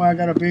reason why I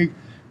got a big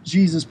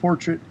Jesus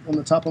portrait on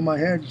the top of my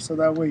head, so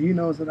that way he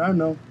knows that I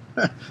know.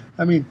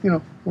 I mean,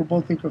 we're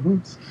both in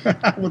cahoots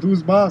with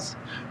who's boss,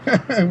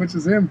 which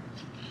is him.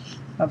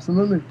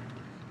 Absolutely.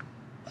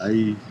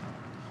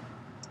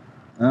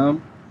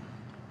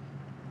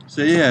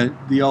 So yeah,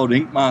 the old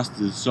Ink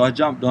Masters. So I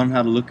jumped on,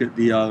 had a look at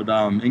the old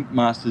Ink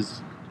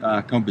Masters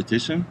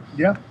competition.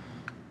 Yeah.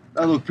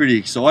 That looked pretty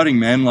exciting,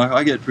 man. Like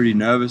I get pretty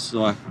nervous.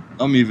 Like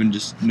I'm even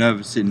just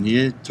nervous sitting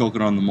here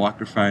talking on the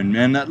microphone,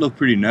 man. That looked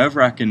pretty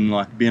nerve-wracking.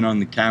 Like being on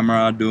the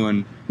camera,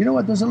 doing. You know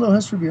what? There's a little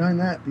history behind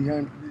that.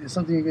 It's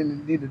something you're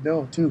going to need to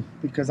know too,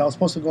 because I was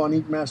supposed to go on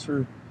Ink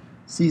Master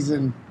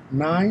season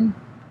 9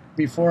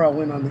 before I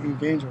went on the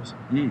Ink Angels.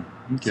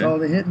 Okay. So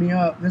they hit me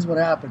up. This is what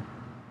happened.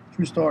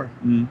 True story.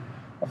 Mm.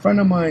 A friend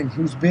of mine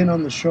who's been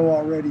on the show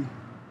already,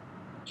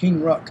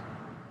 King Ruck,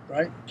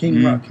 right?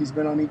 King Ruck. He's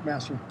been on Ink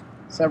Master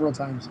several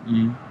times.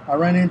 I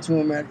ran into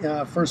him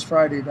at First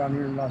Friday down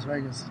here in Las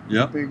Vegas.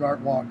 Yep. Big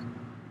art walk.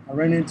 I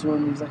ran into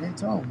him. He's like, "Hey,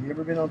 Tom, you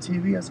ever been on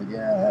TV?" I said,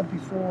 "Yeah, I have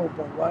before,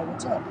 but why?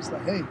 What's up?" He's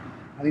like, "Hey,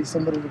 I need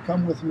somebody to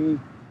come with me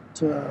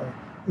to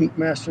Ink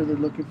Master. They're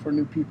looking for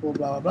new people,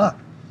 blah, blah, blah."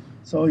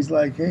 So he's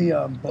like, "Hey,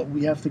 but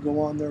we have to go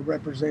on there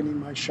representing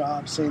my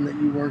shop, saying that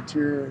you worked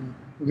here, and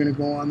we're going to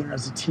go on there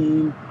as a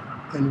team,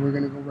 and we're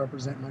going to go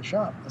represent my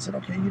shop." I said,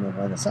 "Okay, you know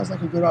what? That sounds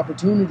like a good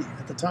opportunity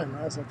at the time,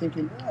 right?" So I'm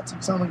thinking, it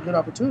sounds like a good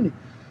opportunity.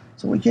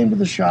 So we came to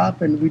the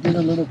shop, and we did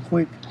a little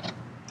quick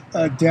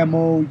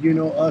demo,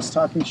 us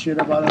talking shit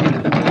about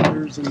other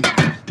competitors and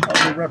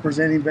we're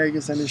representing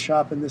Vegas and his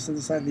shop and this and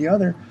that and the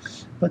other.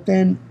 But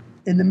then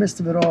in the midst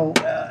of it all,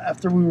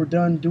 after we were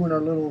done doing our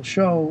little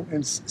show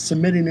and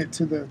submitting it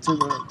to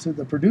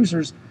the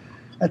producers,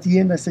 at the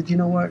end I said, "You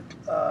know what,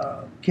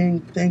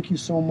 King, thank you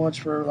so much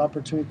for the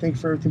opportunity. Thank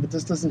you for everything, but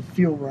this doesn't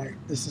feel right.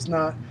 This is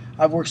not,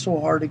 I've worked so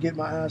hard to get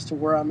my ass to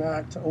where I'm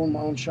at, to own my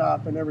own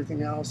shop and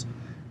everything else,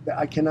 that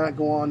I cannot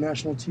go on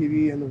national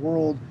TV in the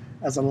world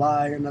as a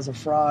lie and as a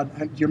fraud.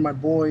 You're my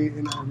boy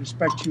and I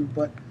respect you,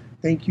 but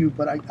thank you,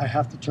 but I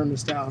have to turn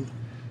this down."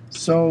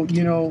 So,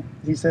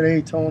 he said,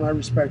 "Hey, Tone, I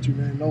respect you,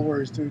 man. No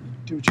worries, dude.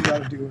 Do what you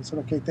got to do." I said,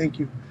 "Okay, thank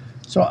you."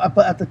 So,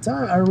 but at the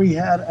time, I already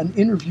had an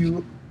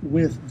interview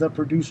with the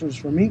producers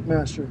from Ink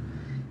Master.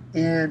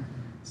 And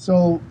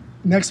so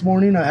next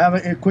morning, I have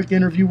a quick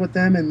interview with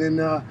them. And then,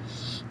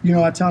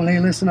 I tell them, "Hey,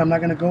 listen, I'm not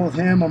going to go with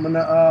him. I'm going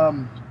to,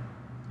 I'm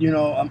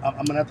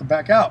going to have to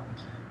back out.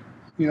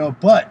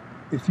 But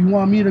if you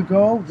want me to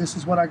go, this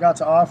is what I got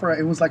to offer."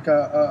 It was like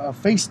a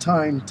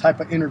FaceTime type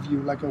of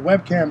interview, like a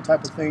webcam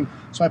type of thing.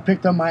 So I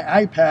picked up my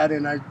iPad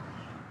and I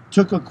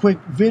took a quick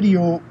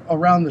video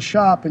around the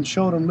shop and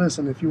showed them,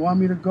 "Listen, if you want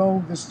me to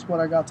go, this is what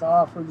I got to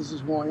offer. This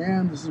is who I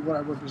am. This is what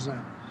I represent."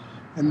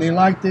 And they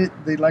liked it.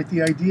 They liked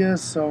the idea,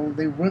 so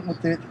they went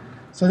with it.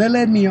 So they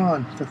led me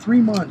on. For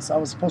 3 months, I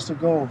was supposed to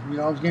go.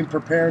 I was getting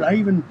prepared. I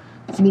even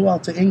flew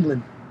out to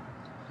England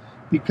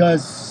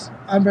because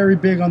I'm very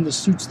big on the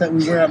suits that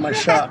we wear at my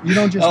shop. You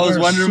don't just I was wear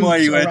wondering why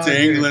suits you went around to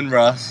here. England,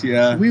 Russ.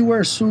 Yeah. We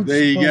wear suits,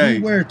 There you but go. we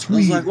wear I was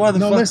tweed. like, why the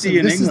fuck listen, are you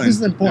in this England?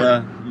 is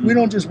important. Yeah. We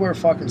don't just wear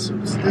fucking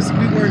suits.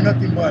 We wear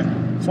nothing but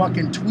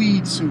fucking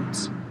tweed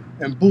suits.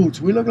 and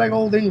boots. We look like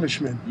old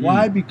Englishmen.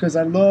 Why? Because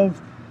I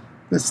love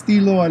the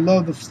stilo. I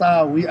love the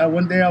style.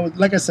 One day I was,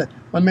 like I said,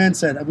 my man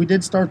said, we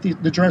did start the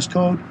dress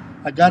code.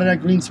 I got it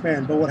at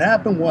Greenspan. But what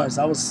happened was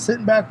I was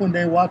sitting back one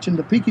day watching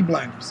the Peaky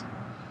Blinders.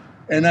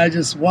 And I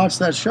just watched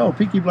that show,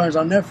 Peaky Blinders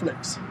on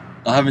Netflix.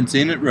 I haven't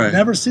seen it, bro.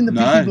 Never seen the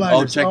Peaky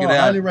Blinders. I'll check it out. I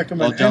highly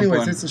recommend it.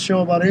 Anyways, it's a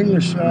show about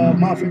English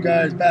mafia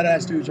guys,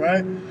 badass dudes,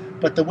 right?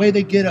 But the way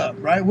they get up,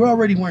 right? We're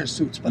already wearing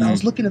suits. But I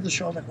was looking at the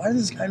show, I was like, why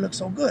does this guy look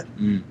so good?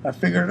 I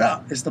figured it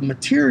out. It's the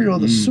material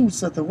of the suits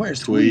that they wear.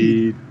 It's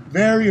tweed.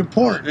 Very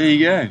important. There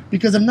you go.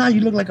 Because if not, you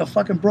look like a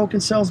fucking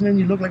broken salesman.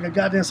 You look like a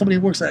goddamn somebody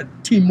who works at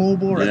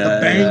T-Mobile or at the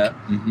bank.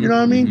 You know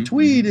what I mean?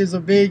 Tweed is a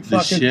big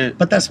fucking... shit.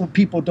 But that's what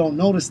people don't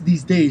notice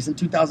these days in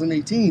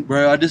 2018.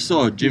 Bro, I just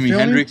saw Jimi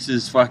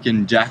Hendrix's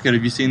fucking jacket.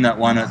 Have you seen that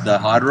one at the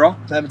Hard Rock?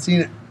 I haven't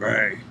seen it.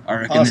 Bro, I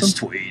reckon it's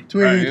tweed.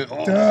 Tweed. Dude,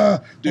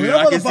 well,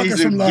 I can see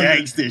some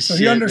gangster so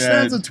shit, he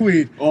understands man. the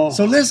tweed.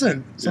 So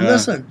listen.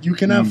 You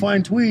cannot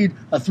find tweed,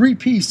 a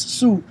three-piece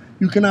suit,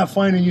 you cannot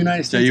find in the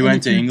United States. So you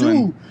went to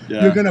England.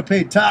 You're going to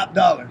pay top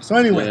dollar. So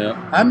anyway,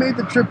 I made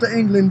the trip to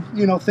England,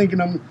 thinking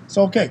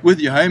with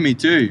your homie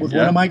too. With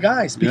one of my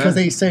guys. Because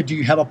they said, do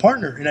you have a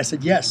partner? And I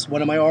said, yes.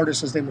 One of my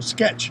artists, his name was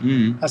Sketch.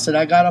 I said,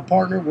 I got a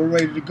partner. We're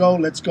ready to go.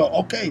 Let's go.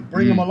 Okay,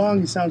 bring him along.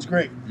 He sounds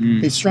great.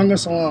 They strung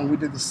us along. We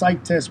did the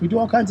psych test. We do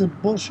all kinds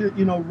of bullshit,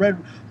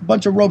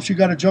 bunch of ropes you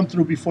got to jump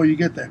through before you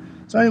get there.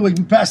 So anyway,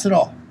 we passed it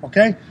all,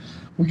 okay?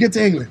 We get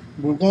to England.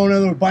 We're going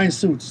there, we're buying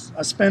suits.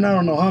 I spent I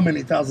don't know how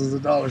many thousands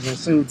of dollars on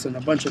suits and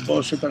a bunch of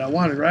bullshit that I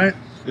wanted, right?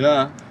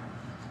 Yeah.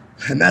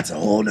 And that's a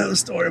whole nother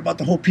story about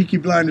the whole Peaky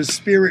Blinders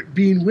spirit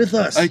being with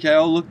us. Okay,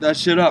 I'll look that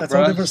shit up, That's a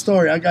whole different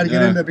story. I got to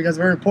get into it because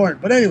it's very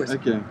important. But anyways.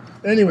 Okay.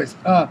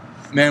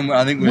 Man,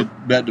 I think we're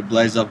about to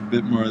blaze up a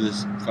bit more of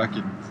this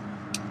fucking...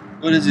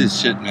 What is this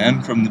shit,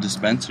 man? From the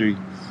dispensary.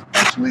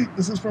 Sweet.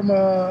 This is from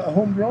a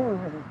home grower.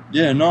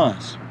 Yeah,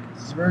 nice.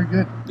 This is very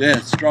good. Yeah,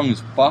 it's strong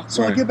as fuck.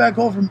 So I get back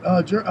home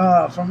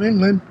from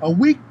England a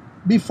week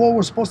before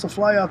we're supposed to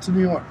fly out to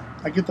New York.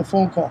 I get the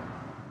phone call.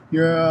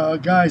 Your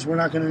guys, we're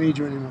not going to need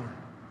you anymore.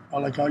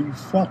 I'm like, are you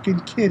fucking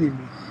kidding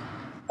me?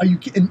 Are you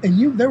kidding?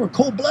 And they were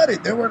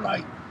cold-blooded. They were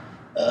like,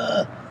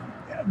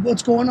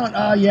 what's going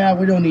on? Yeah,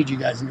 we don't need you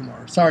guys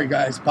anymore. Sorry,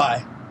 guys.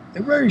 Bye.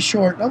 They're very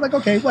short. I was like,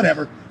 okay,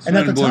 whatever. And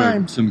at the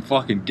time... Some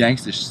fucking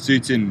gangster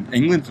suits in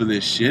England for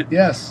this shit.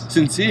 Yes.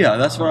 Sincere.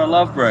 That's what I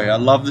love, bro. I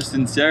love the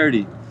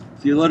sincerity.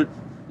 See, a lot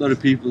of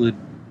people that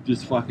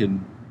just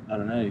fucking, I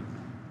don't know,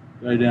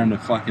 go down to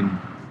fucking...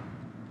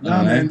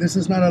 No, man, this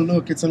is not a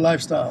look. It's a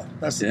lifestyle.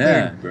 That's the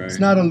thing. Bro. It's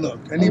not a look.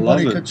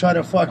 Anybody could try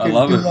to fucking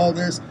do all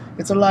this.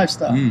 It's a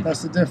lifestyle.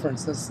 That's the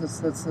difference. That's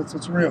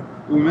what's real.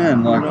 Well,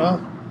 man,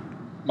 like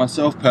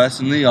myself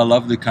personally, I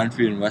love the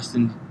country and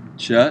western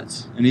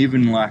shirts, and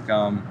even like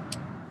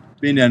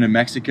been down to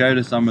Mexico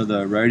to some of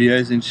the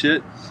rodeos and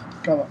shit.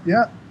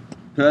 Yeah.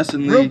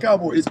 Personally, real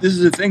cowboys. This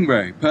is the thing,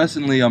 bro.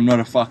 Personally, I'm not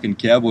a fucking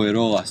cowboy at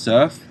all. I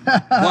surf,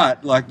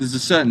 but like, there's a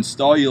certain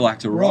style you like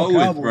to roll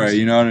with, bro.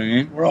 You know what I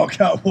mean? We're all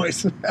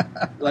cowboys.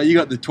 Like, you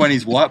got the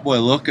 20s white boy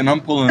look, and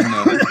I'm pulling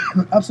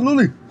the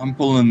absolutely. I'm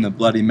pulling the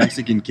bloody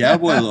Mexican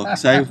cowboy look.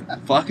 So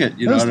fuck it,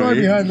 you know what I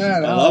mean? Behind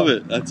that. I love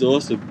it. That's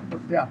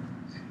awesome. Yeah.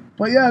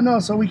 But yeah, no,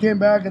 so we came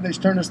back and they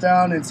turned us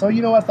down. And so,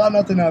 I thought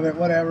nothing of it,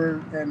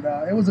 whatever. And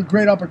it was a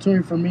great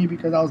opportunity for me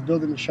because I was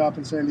building a shop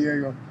in San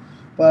Diego.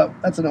 But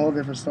that's a whole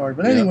different story.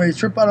 But anyways,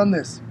 trip out on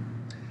this.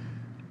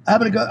 I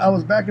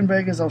was back in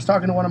Vegas. I was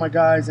talking to one of my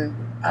guys. And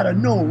out of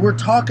nowhere,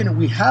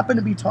 we happen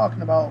to be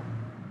talking about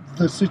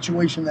the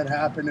situation that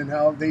happened and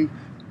how they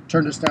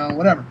turned us down,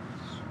 whatever.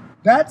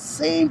 That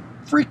same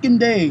freaking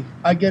day,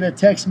 I get a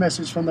text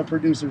message from the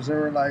producers. They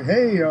were like,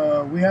 hey,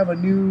 we have a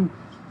new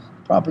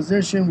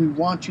proposition. We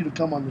want you to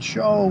come on the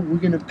show. We're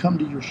going to come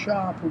to your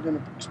shop. We're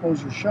going to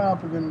expose your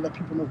shop. We're going to let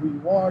people know who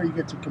you are. You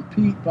get to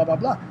compete, blah, blah,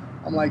 blah.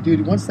 I'm like,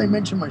 dude, once they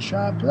mentioned my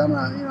shop, because I'm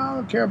not, I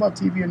don't care about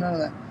TV or none of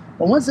that.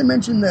 But once they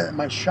mentioned that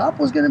my shop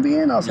was going to be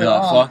in, I was like,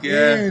 oh,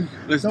 man,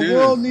 the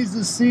world needs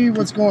to see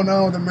what's going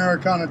on with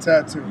Americana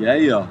Tattoo.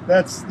 Yeah.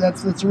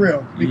 That's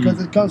real because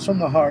it comes from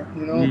the heart,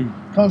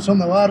 It comes from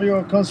the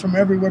barrio, it comes from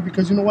everywhere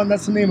because you know what?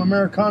 That's the name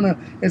Americana.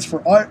 It's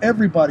for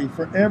everybody,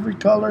 for every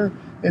color.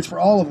 It's for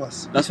all of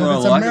us. That's what I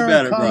like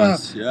about it,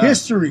 Bryce.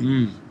 History.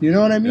 You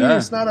know what I mean? Yeah.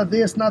 It's not a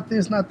this, not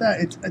this, not that.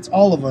 It's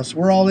all of us.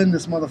 We're all in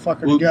this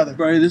motherfucker together.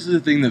 Bro, this is the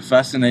thing that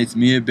fascinates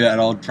me about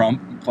old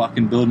Trump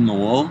fucking building the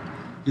wall.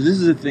 Because this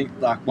is the thing,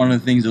 like one of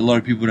the things a lot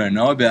of people don't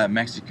know about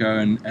Mexico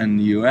and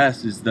the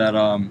US is that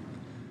it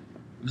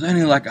was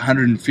only like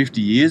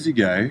 150 years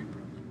ago,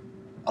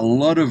 a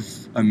lot of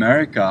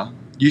America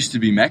used to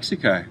be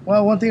Mexico.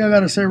 Well, one thing I got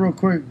to say real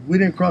quick, we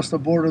didn't cross the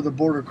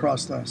border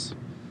crossed us.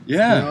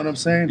 Yeah. You know what I'm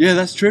saying? Yeah,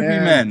 that's trippy,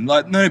 man.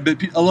 Like, no,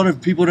 but a lot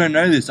of people don't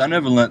know this. I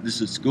never learnt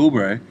this at school,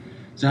 bro.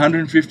 So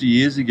 150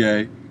 years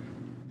ago,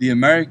 the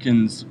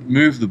Americans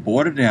moved the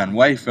border down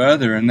way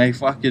further, and they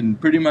fucking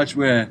pretty much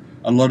where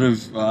a lot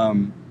of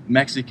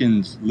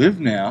Mexicans live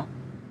now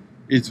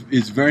is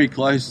very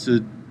close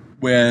to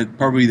where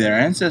probably their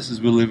ancestors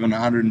were living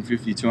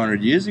 150,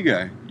 200 years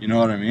ago. You know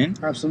what I mean?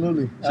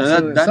 Absolutely.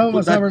 So Some of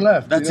us never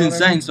left. That's you know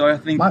insane. I mean? So I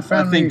think My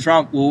family- I think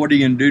Trump. Well, what are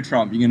you going to do,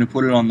 Trump? You're going to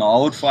put it on the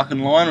old fucking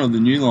line or the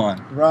new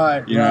line?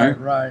 Right, You know?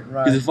 right.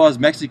 Because if I was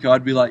Mexico,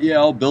 I'd be like, yeah,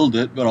 I'll build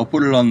it, but I'll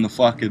put it on the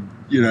fucking,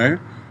 you know,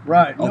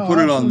 Right. I'll put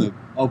it on the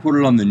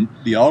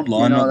old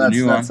line, not the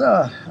new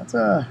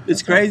one.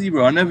 It's crazy,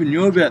 bro. I never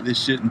knew about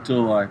this shit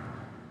until like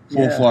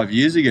 4 or 5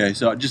 years ago.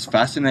 So it just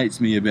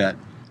fascinates me about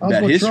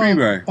history,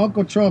 bro.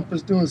 Uncle Trump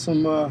is doing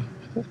some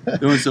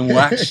Doing some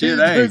whack shit,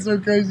 he's doing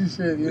some crazy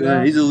shit. You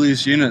know? He's a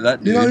loose unit,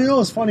 that dude. You know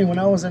what's funny? When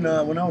I was in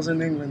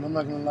England, I'm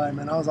not gonna lie,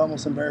 man, I was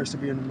almost embarrassed to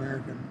be an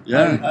American.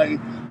 Yeah. I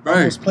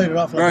almost played it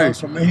off like I was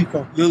from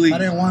Mexico. Lily, I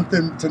didn't want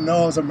them to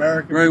know I was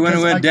American. Right, when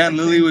it went down,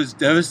 Lily was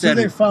devastated.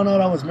 They found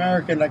out I was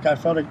American, like I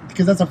felt it,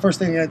 because that's the first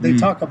thing they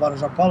talk about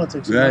is our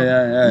politics. You know?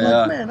 Yeah. I'm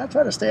like, man, I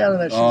try to stay out of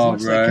that shit as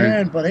much as I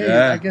can, but hey,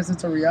 I guess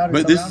it's a reality.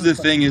 But this is the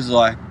thing is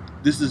like,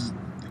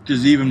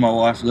 because even my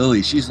wife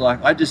Lily, she's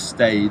like, I just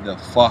stay the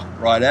fuck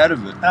right out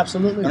of it.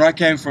 Absolutely. And I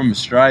came from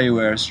Australia,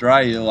 where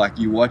Australia, like,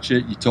 you watch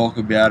it, you talk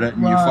about it,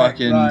 and you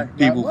fucking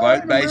people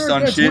vote based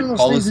on shit,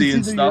 policy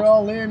and stuff. You're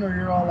all in or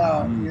you're all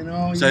out, you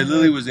know. So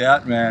Lily was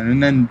out, man,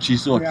 and then she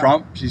saw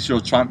Trump. She saw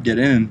Trump get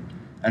in,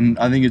 and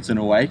I think it's an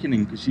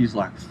awakening because she's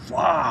like,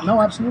 fuck. No,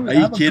 absolutely.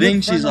 Are you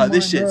kidding? She's like,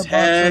 this shit's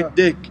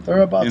hectic.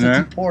 They're about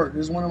to deport.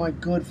 This is one of my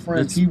good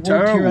friends. He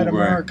worked here at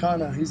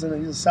Americana. He's a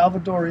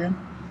Salvadorian.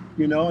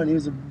 You know, and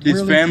he's a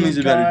his family's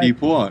about to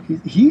deport.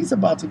 He's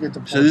about to get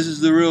deported. So this is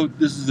the real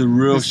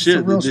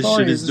shit. This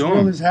shit is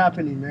doing. This is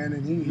happening, man.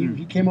 And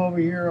he came over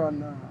here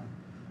on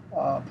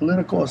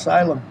political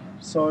asylum.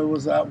 So it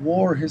was at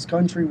war. His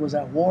country was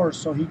at war.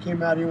 So he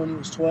came out here when he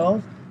was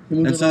 12.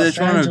 And so they're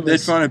trying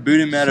to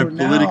boot him out of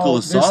political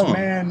asylum. This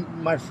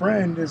man, my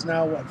friend, is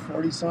now what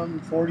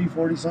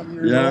 40-something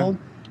years old,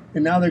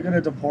 and now they're going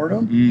to deport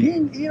him.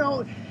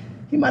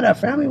 He might have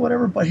family,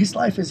 whatever, but his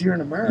life is here in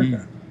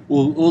America.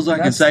 Well, all I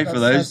can say for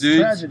those dudes,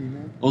 tragedy,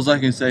 man. All I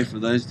can say for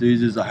those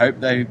dudes is I hope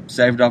they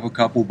saved up a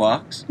couple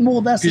bucks. Well,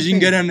 that's because you can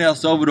go down to El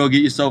Salvador,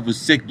 get yourself a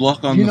sick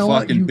block on the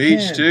fucking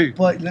beach too.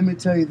 But let me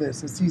tell you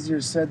this: it's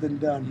easier said than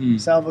done.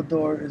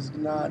 Salvador is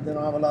not; they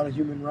don't have a lot of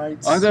human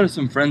rights. I got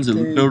some friends that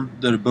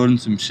are building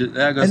some shit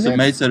there. I got some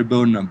mates that are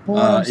building an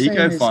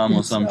eco farm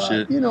or some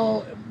shit. You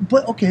know,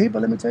 but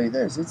let me tell you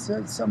this: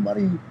 it's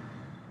somebody.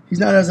 He's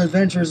not as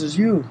adventurous as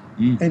you,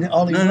 and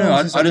all he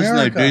knows is America. I just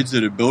know dudes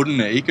that are building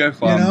an eco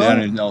farm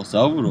down in El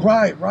Salvador.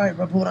 Right.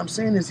 But what I'm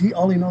saying is,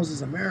 all he knows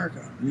is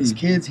America. His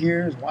kids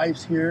here, his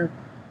wife's here,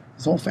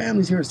 his whole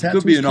family's here. His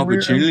tattoos. Could be an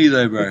opportunity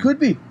though, bro. It could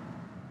be.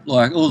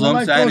 Like all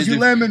I'm saying is,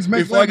 lemons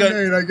make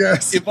lemonade, I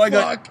guess.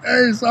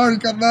 Hey, sorry,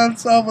 Carnal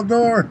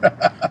Salvador.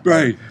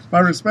 Bro, my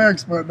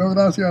respects, but no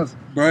gracias.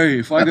 Bro,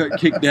 if I got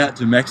kicked out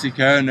to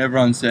Mexico and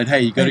everyone said,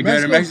 "Hey, you got to go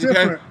to Mexico,"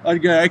 different.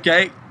 I'd go,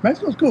 "Okay."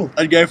 Mexico's cool.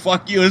 I'd go,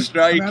 "Fuck you,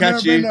 Australia,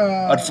 catch you."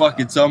 I'd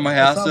fucking sell my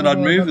house and I'd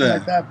move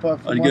there. Like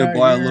that, I'd go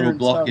buy a little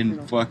block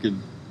in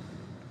fucking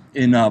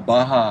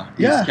Baja,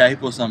 East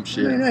Cape or some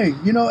shit. I mean,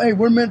 hey,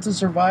 we're meant to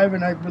survive,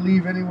 and I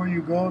believe anywhere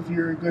you go, if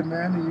you're a good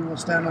man, and you will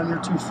stand on your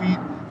 2 feet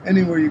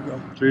anywhere you go.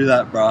 True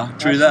that, bro.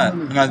 True that.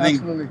 And I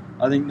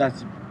think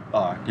that's.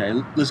 Oh, okay,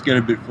 let's get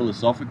a bit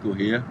philosophical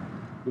here.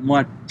 But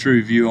my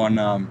true view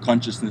on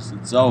consciousness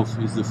itself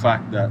is the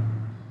fact that,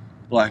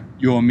 like,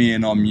 you're me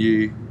and I'm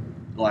you,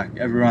 like,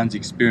 everyone's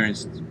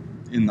experienced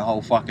in the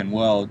whole fucking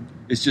world.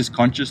 It's just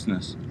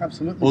consciousness.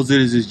 Absolutely. All it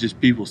is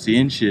just people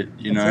seeing shit,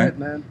 you know? That's it,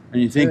 man.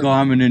 And you think,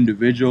 I'm an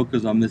individual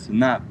because I'm this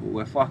and that, but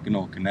we're fucking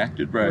all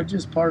connected, bro. We're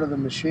just part of the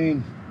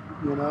machine,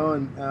 you know,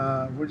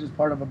 and we're just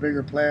part of a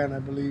bigger plan, I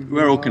believe.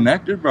 We're all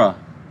connected, bro.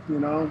 You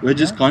know? We're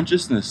just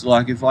consciousness.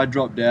 Like, if I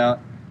dropped out,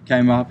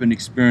 came up and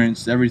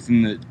experienced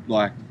everything that,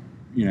 like,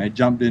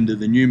 jumped into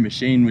the new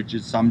machine, which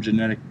is some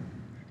genetic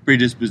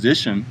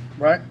predisposition.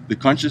 Right. The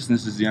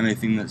consciousness is the only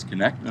thing that's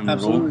connecting them at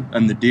Absolutely. all.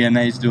 And the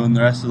DNA is doing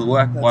the rest of the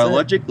work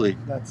biologically.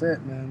 That's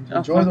it, man. How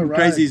Enjoy the ride.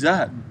 crazy is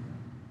that?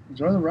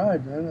 Enjoy the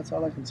ride, man. That's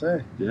all I can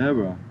say. Yeah,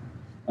 bro.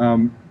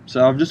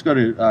 So I've just got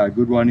a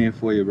good one here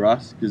for you,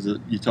 Russ, because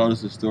you told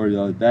us a story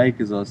the other day,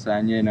 because I was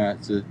saying,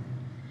 the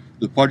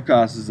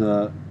podcast is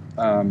a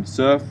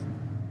surf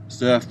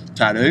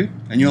tattoo,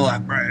 and you're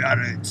like, bro, I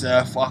don't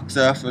surf, fuck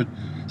surfing.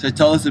 So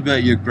tell us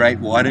about your great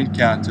white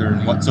encounter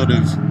and what sort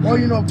of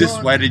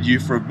dissuaded you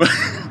from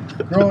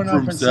growing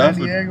up in surfing. San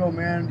Diego,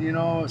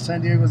 man.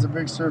 San Diego's a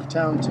big surf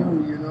town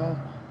too.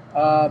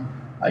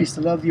 I used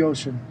to love the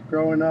ocean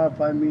growing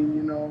up. I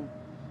mean,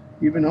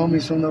 even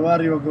homies from the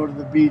barrio go to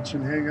the beach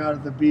and hang out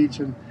at the beach,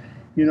 and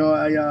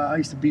I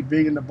used to be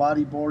big into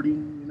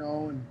bodyboarding, and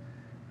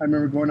I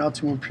remember going out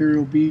to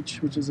Imperial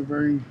Beach, which is a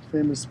very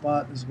famous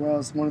spot as well.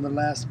 It's one of the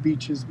last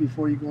beaches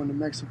before you go into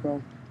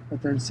Mexico, right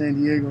there in San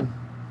Diego.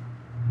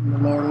 In the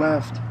lower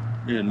left.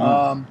 Yeah,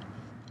 no.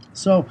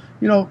 So,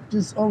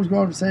 just always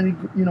going to Sandy,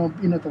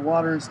 being at the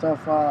water and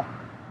stuff.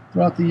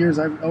 Throughout the years,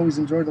 I've always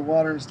enjoyed the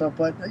water and stuff.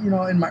 But,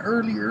 in my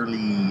early,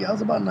 I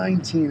was about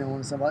 19, I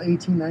want to say, about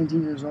 18,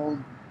 19 years old.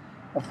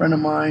 A friend of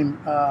mine,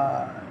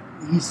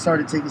 he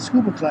started taking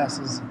scuba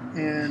classes.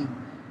 And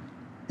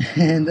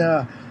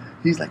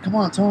he's like, come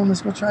on, Tone,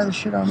 let's go try this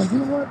shit out. I'm like, you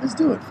know what? Let's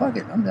do it. Fuck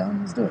it. I'm down.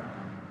 Let's do it.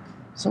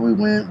 So we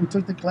went, we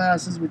took the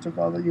classes, we took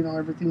all the,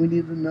 everything we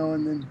needed to know,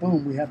 and then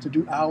boom, we have to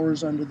do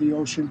hours under the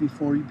ocean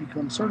before you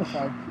become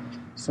certified.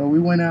 So we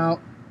went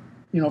out,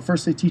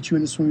 first they teach you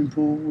in the swimming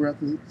pool. We're at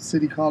the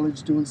city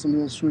college doing some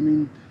little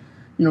swimming,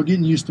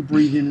 getting used to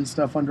breathing and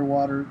stuff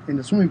underwater in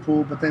the swimming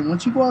pool. But then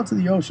once you go out to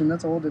the ocean,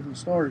 that's a whole different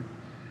story.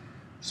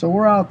 So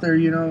we're out there,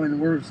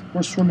 and we're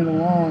swimming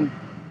along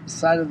the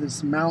side of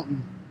this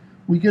mountain.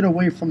 We get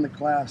away from the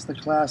class. The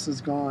class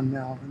is gone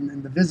now.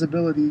 And the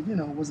visibility,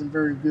 wasn't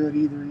very good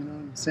either,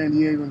 in San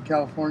Diego and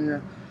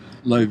California.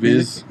 Low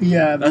vis.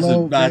 Yeah, that's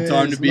low a bad vis,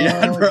 time to be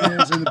out, bro. Low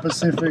vis in the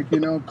Pacific,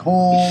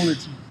 cold,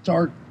 it's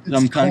dark.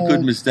 Some cunt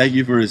could mistake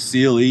you for a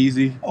seal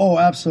easy. Oh,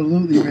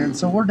 absolutely, man.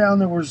 So we're down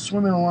there. We're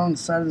swimming along the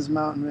side of this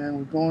mountain, man.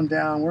 We're going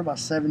down. We're about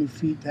 70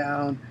 feet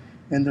down,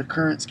 and the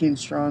current's getting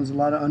strong. There's a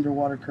lot of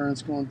underwater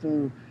currents going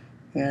through.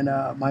 And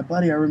my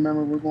buddy, I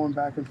remember we're going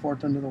back and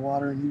forth under the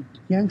water, and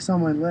he yanks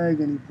on my leg,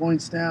 and he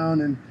points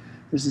down, and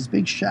there's this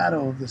big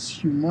shadow of this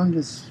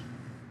humongous,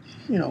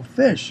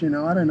 fish. I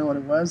didn't know what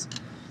it was.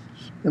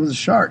 It was a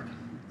shark.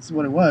 That's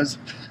what it was.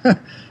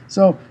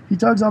 So he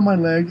tugs on my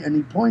leg, and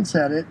he points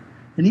at it.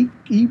 And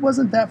he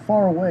wasn't that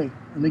far away.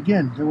 And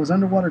again, there was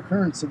underwater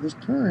current, so this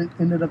current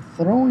ended up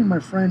throwing my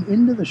friend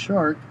into the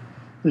shark.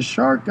 The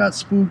shark got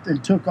spooked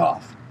and took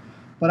off.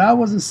 But I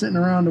wasn't sitting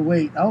around to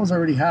wait. I was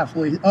already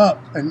halfway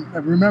up. And I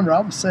remember,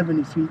 I was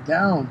 70 feet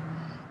down.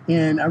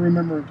 And I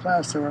remember in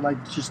class, they were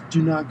like, just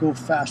do not go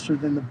faster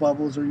than the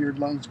bubbles or your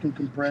lungs can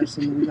compress.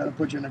 And we got to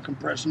put you in a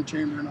compression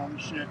chamber and all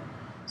this shit.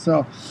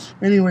 So,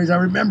 anyways, I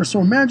remember. So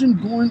imagine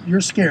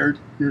you're scared.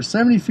 You're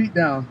 70 feet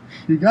down.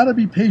 You got to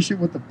be patient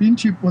with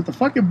the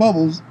fucking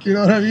bubbles. You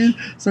know what I mean?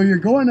 So you're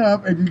going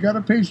up, and you got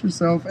to pace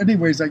yourself.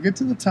 Anyways, I get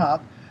to the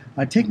top.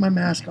 I take my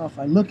mask off.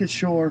 I look at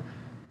shore.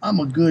 I'm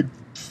a good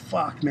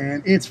fuck,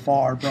 man. It's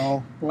far,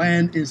 bro.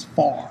 Land is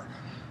far.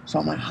 So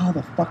I'm like, how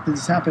the fuck did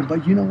this happen?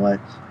 But you know what?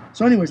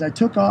 So anyways, I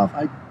took off.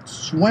 I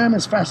swam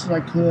as fast as I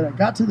could. I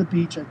got to the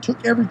beach. I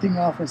took everything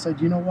off. I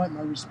said, you know what?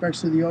 My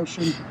respects to the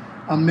ocean.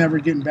 I'm never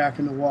getting back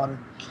in the water.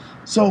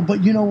 So,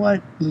 but you know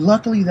what?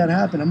 Luckily that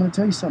happened. I'm going to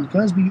tell you something.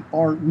 Because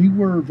we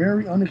were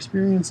very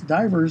unexperienced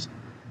divers,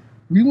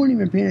 we weren't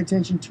even paying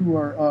attention to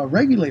our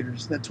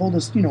regulators that told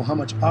us, how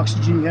much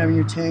oxygen you have in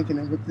your tank and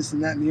then with this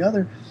and that and the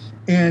other.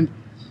 And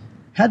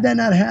had that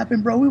not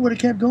happened, bro, we would have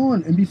kept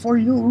going. And before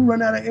you knew it, we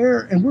run out of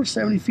air, and we're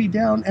 70 feet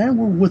down, and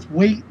we're with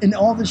weight and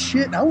all this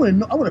shit. And I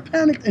would have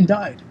panicked and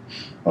died.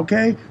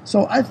 Okay?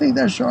 So I think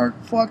that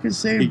shark fucking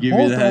saved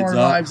both of our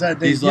lives that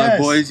day. He's like,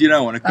 boys, you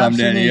don't want to come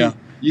down here.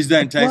 You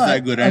don't taste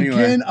that good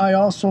anyway. Again, I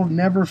also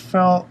never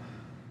felt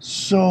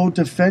so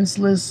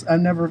defenseless.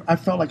 I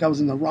felt like I was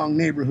in the wrong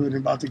neighborhood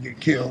and about to get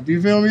killed.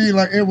 You feel me?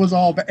 Like, it was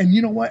all bad. And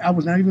you know what? I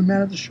was not even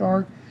mad at the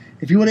shark.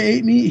 If he would have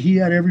ate me, he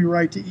had every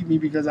right to eat me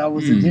because I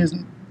was in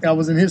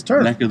his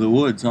turf. Neck of the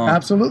woods, huh?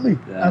 Absolutely.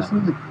 Yeah.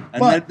 Absolutely. And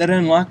but they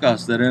don't like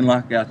us. They don't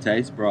like our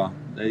taste, bro.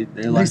 They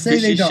like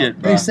fishy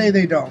shit, bro. They say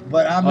they don't,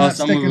 but I'm not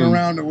sticking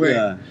around to wait.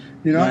 Yeah.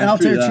 And I'll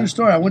tell you a true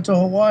story. I went to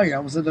Hawaii. I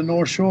was at the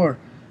North Shore,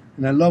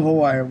 and I love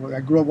Hawaii. I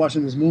grew up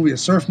watching this movie, a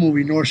surf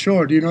movie, North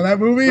Shore. Do you know that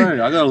movie? Right,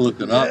 I gotta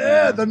look it up.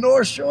 Yeah, man. The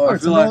North Shore.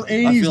 It's an old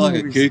 80s movie. I feel like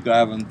a kook. I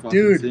haven't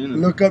fucking seen it.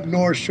 Look up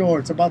North Shore.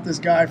 It's about this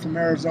guy from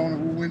Arizona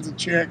who wins a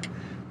check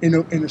in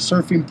a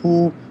surfing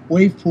pool,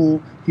 wave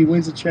pool. He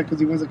wins a check because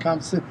he wins a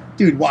competition.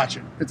 Dude, watch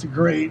it. It's a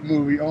great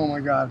movie. Oh my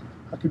God,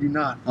 how could you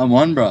not? I'm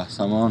on, bro.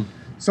 I'm on.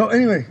 So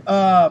anyway,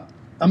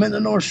 I'm in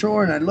the North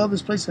Shore, and I love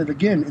this place. And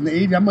again, in the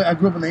 80s, I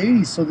grew up in the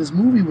 80s, so this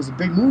movie was a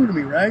big movie to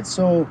me, right?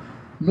 So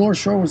North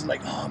Shore was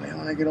like, oh man,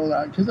 when I get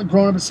older, because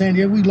growing up in San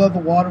Diego, we love the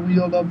water, we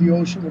all love the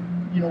ocean,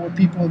 we're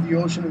people of the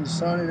ocean and the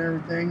sun and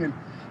everything. And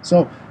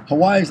so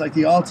Hawaii is like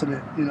the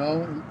ultimate,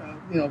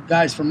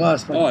 guys from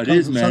us. Oh, it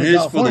is, man. It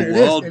is for the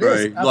world,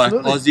 bro. Like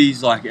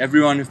Aussies, like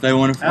everyone, if they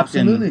want to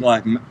fucking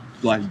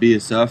like be a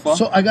surfer.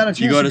 So I got a chance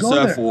to go there. You got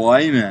to surf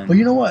Hawaii, man. But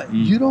you know what?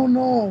 You don't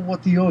know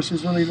what the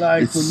ocean's really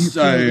like when you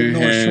feel the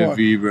North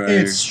Shore. Bro.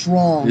 It's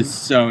strong. It's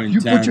so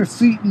intense. You put your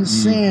feet in the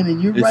sand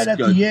and you're right at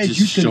the edge.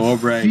 You can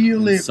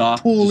feel it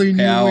pulling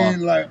you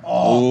in like,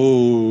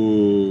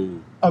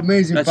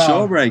 amazing That's power.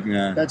 shore break,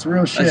 man. That's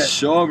real shit. That's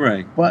shore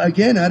break. But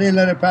again, I didn't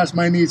let it pass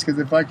my knees because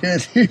if I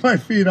can't see my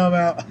feet, I'm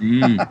out.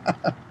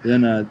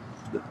 Then,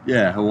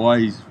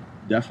 Hawaii's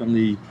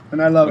definitely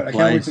and I love it. I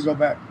can't wait to go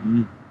back.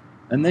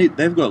 And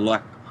they've got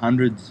like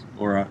hundreds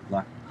or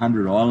like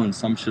 100 islands,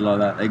 some shit like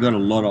that. They got a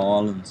lot of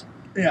islands.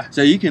 Yeah.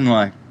 So you can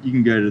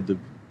go to the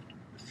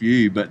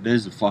few, but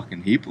there's a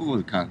fucking heap of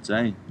them, can't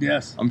say.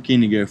 Yes. I'm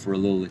keen to go for a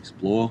little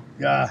explore.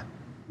 Yeah.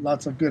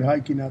 Lots of good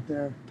hiking out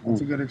there.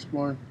 Lots of good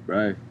exploring.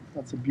 Right.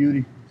 Lots of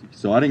beauty. It's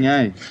exciting,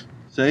 eh?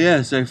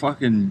 So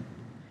fucking,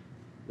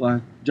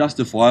 like,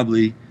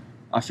 justifiably,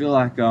 I feel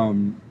like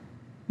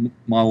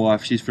my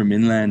wife, she's from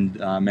inland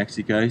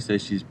Mexico, so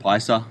she's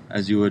paisa,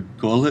 as you would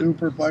call it.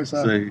 Super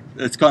paisa. So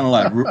it's kind of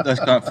like, that's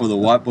kind of for the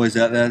white boys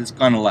out there, it's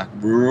kind of like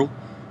rural,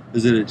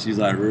 isn't it? She's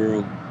like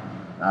rural.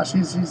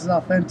 She's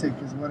authentic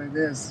is what it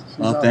is.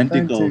 She's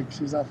authentic.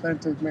 She's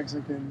authentic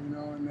Mexican,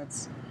 and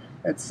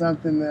it's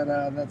something that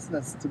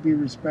that's to be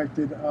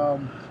respected.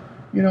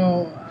 You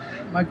know,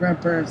 my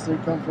grandparents, they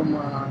come from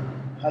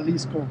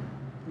Jalisco,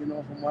 you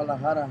know, from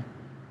Guadalajara,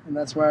 and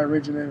that's where I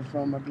originated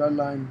from, my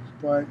bloodline.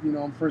 But you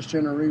know, I'm first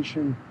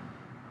generation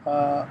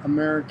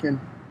American,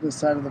 this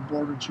side of the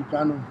border,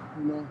 Chicano,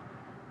 you know,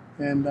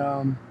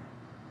 and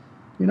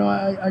you know,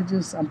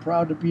 I'm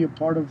proud to be a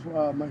part of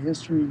my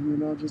history, you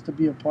know, just to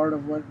be a part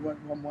of what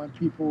my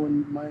people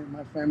and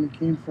my family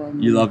came from.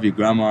 You love your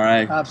grandma,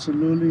 eh?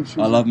 Absolutely.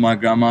 I love my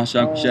grandma.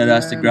 Shout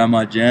out to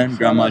Grandma Jan,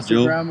 Grandma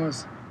Jill.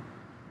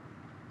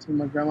 To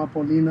my grandma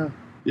Paulina.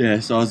 Yeah,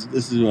 so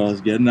this is what I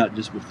was getting at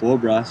just before,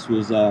 Brass,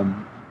 was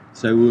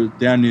so we were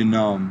down in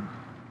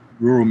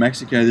rural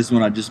Mexico. This is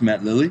when I just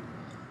met Lily.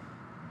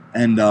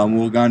 And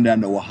we were going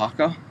down to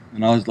Oaxaca.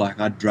 And I was like,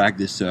 I'd drag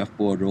this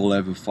surfboard all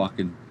over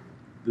fucking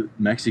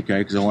Mexico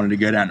because I wanted to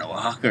go down to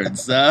Oaxaca and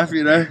surf,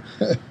 you know.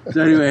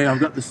 So anyway, I've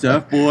got the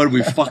surfboard.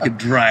 We fucking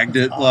dragged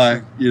it,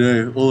 like, you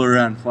know, all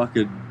around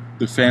fucking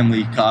the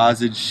family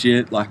cars and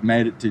shit. Like,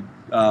 made it to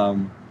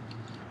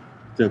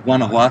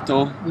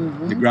Guanajuato,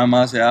 to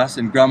Grandma's house,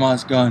 and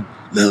Grandma's going,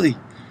 Lily,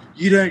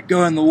 you don't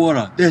go in the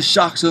water. There's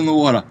sharks in the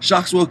water.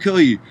 Sharks will kill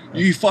you.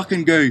 You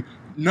fucking go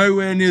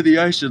nowhere near the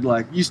ocean.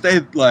 Like, you stay,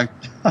 like,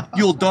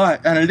 you'll die.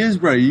 And it is,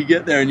 bro. You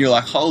get there and you're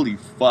like, holy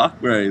fuck,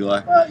 bro.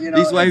 Like, you know,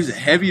 these waves are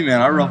heavy,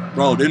 man. I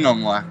rolled in,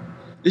 I'm like,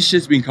 this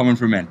shit's been coming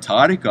from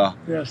Antarctica.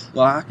 Yes.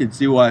 Like, I can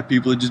see why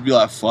people would just be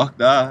like, fuck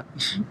that.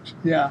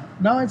 Yeah.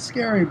 No, it's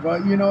scary,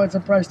 but, you know, it's a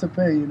price to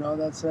pay, you know.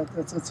 It's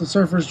a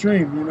surfer's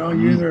dream, you know.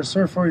 You're either a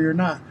surfer or you're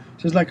not.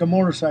 Just like a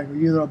motorcycle.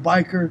 You're either a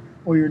biker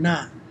or you're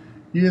not.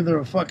 You're either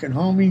a fucking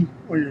homie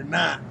or you're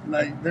not.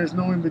 Like, there's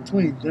no in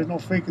between. There's no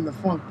faking the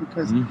funk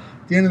because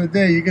at the end of the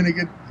day, you're gonna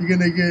get,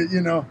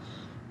 you know,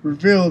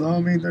 revealed,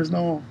 homie. There's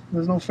no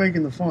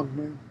faking the funk,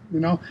 man. You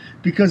know,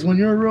 because when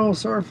you're a real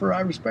surfer,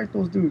 I respect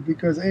those dudes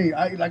because, hey,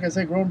 like I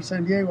said, growing up in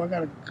San Diego, I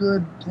got a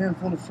good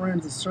handful of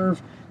friends that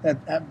surf that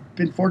have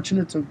been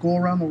fortunate to go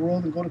around the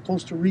world and go to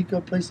Costa Rica,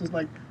 places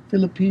like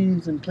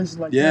Philippines and places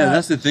like that. Yeah,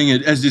 that's the thing.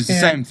 It's the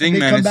same thing,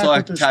 man. It's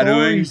like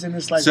tattooing.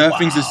 It's like,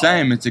 surfing's the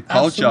same. It's a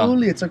culture.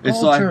 Absolutely, it's a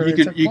culture.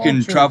 It's like you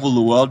can travel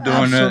the world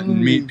doing it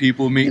and meet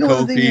people, meet cool people.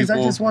 You know, the thing is,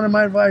 I just wanted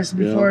my advice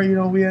before, you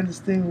know, we end this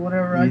thing,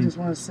 whatever. I just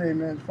want to say,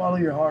 man, follow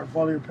your heart,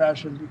 follow your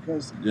passion,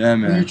 because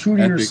when you're true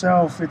to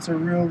yourself, it's a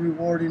real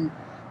rewarding.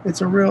 It's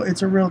a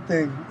real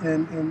thing,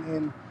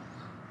 and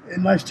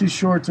life's too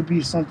short to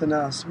be something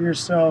else. Be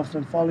yourself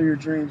and follow your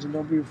dreams, and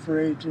don't be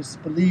afraid.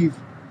 Just believe.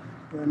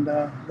 And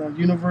the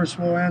universe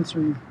will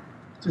answer you.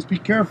 Just be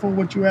careful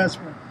what you ask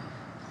for.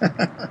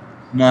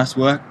 Nice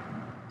work,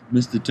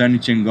 Mr. Tony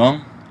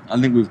Chingong.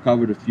 I think we've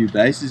covered a few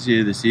bases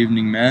here this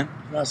evening, man.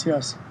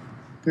 Gracias.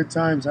 Good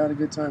times. I had a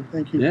good time.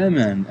 Thank you. Yeah,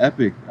 man.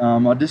 Epic.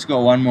 I just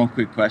got one more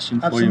quick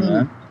question for you,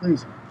 man.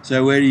 Please.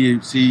 So where do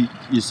you see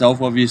yourself?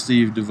 Obviously,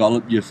 you've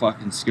developed your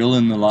fucking skill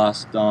in the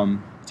last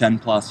 10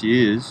 plus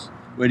years.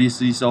 Where do you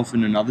see yourself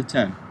in another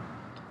 10?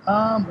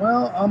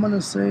 Well, I'm going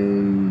to say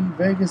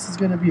Vegas is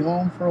going to be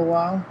home for a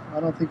while. I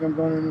don't think I'm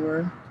going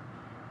anywhere.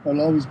 I'll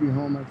always be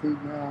home, I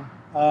think, now.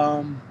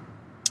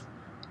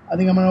 I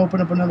think I'm going to open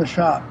up another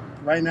shop.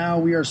 Right now,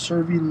 we are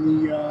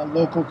serving the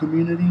local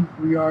community.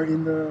 We are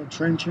in the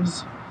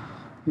trenches.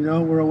 You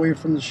know, we're away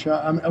from the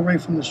shop. I'm away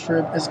from the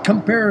strip. As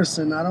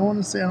comparison, I don't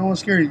want to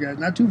scare you guys.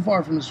 Not too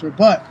far from the strip,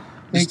 but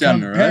in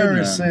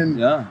comparison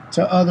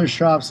to other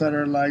shops that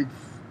are like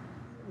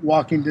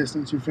walking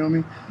distance, you feel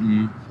me?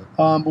 Mm-hmm.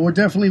 But we're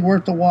definitely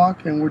worth the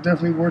walk, and we're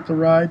definitely worth the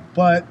ride.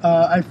 But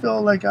I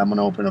feel like I'm going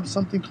to open up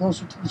something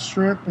closer to the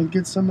strip and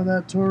get some of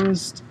that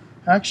tourist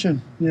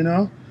action, you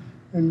know,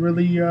 and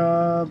really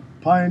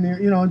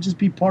pioneer, you know, and just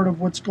be part of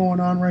what's going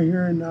on right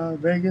here in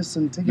Vegas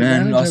and take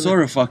advantage of it. Man, I saw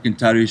a fucking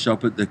tattoo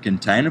shop at the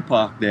container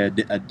park there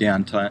at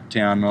downtown.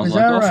 And I was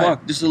like, oh,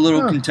 fuck, just a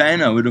little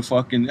container with a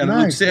fucking, and it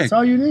looks sick. That's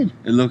all you need.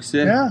 It looks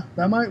sick. Yeah,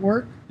 that might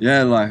work.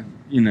 Yeah, like,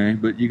 you know,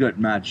 but you got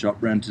mad shop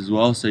rent as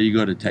well, so you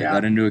got to take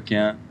that into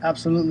account.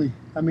 Absolutely.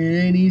 I mean, it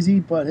ain't easy,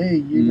 but hey,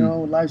 you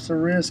know, life's a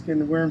risk,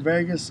 and we're in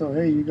Vegas, so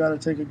hey, you got to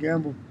take a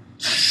gamble.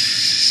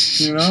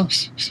 You know,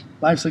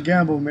 life's a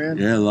gamble, man.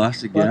 Yeah,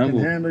 life's a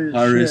gamble.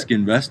 High risk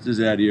investors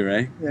out here,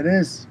 eh? It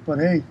is, but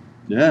hey,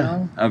 yeah, you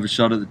know, have a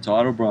shot at the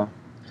title, bro.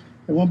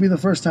 It won't be the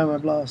first time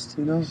I've lost,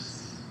 you know.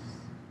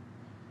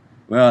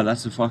 Well,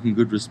 that's a fucking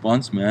good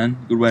response, man.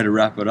 Good way to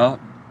wrap it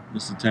up.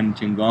 Mr. Tony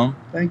Chingong.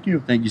 Thank you.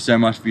 Thank you so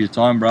much for your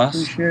time, Brass.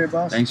 Appreciate it,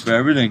 boss. Thanks for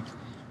everything.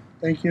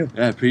 Thank you.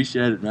 Yeah,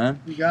 appreciate it, man.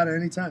 You got it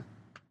anytime.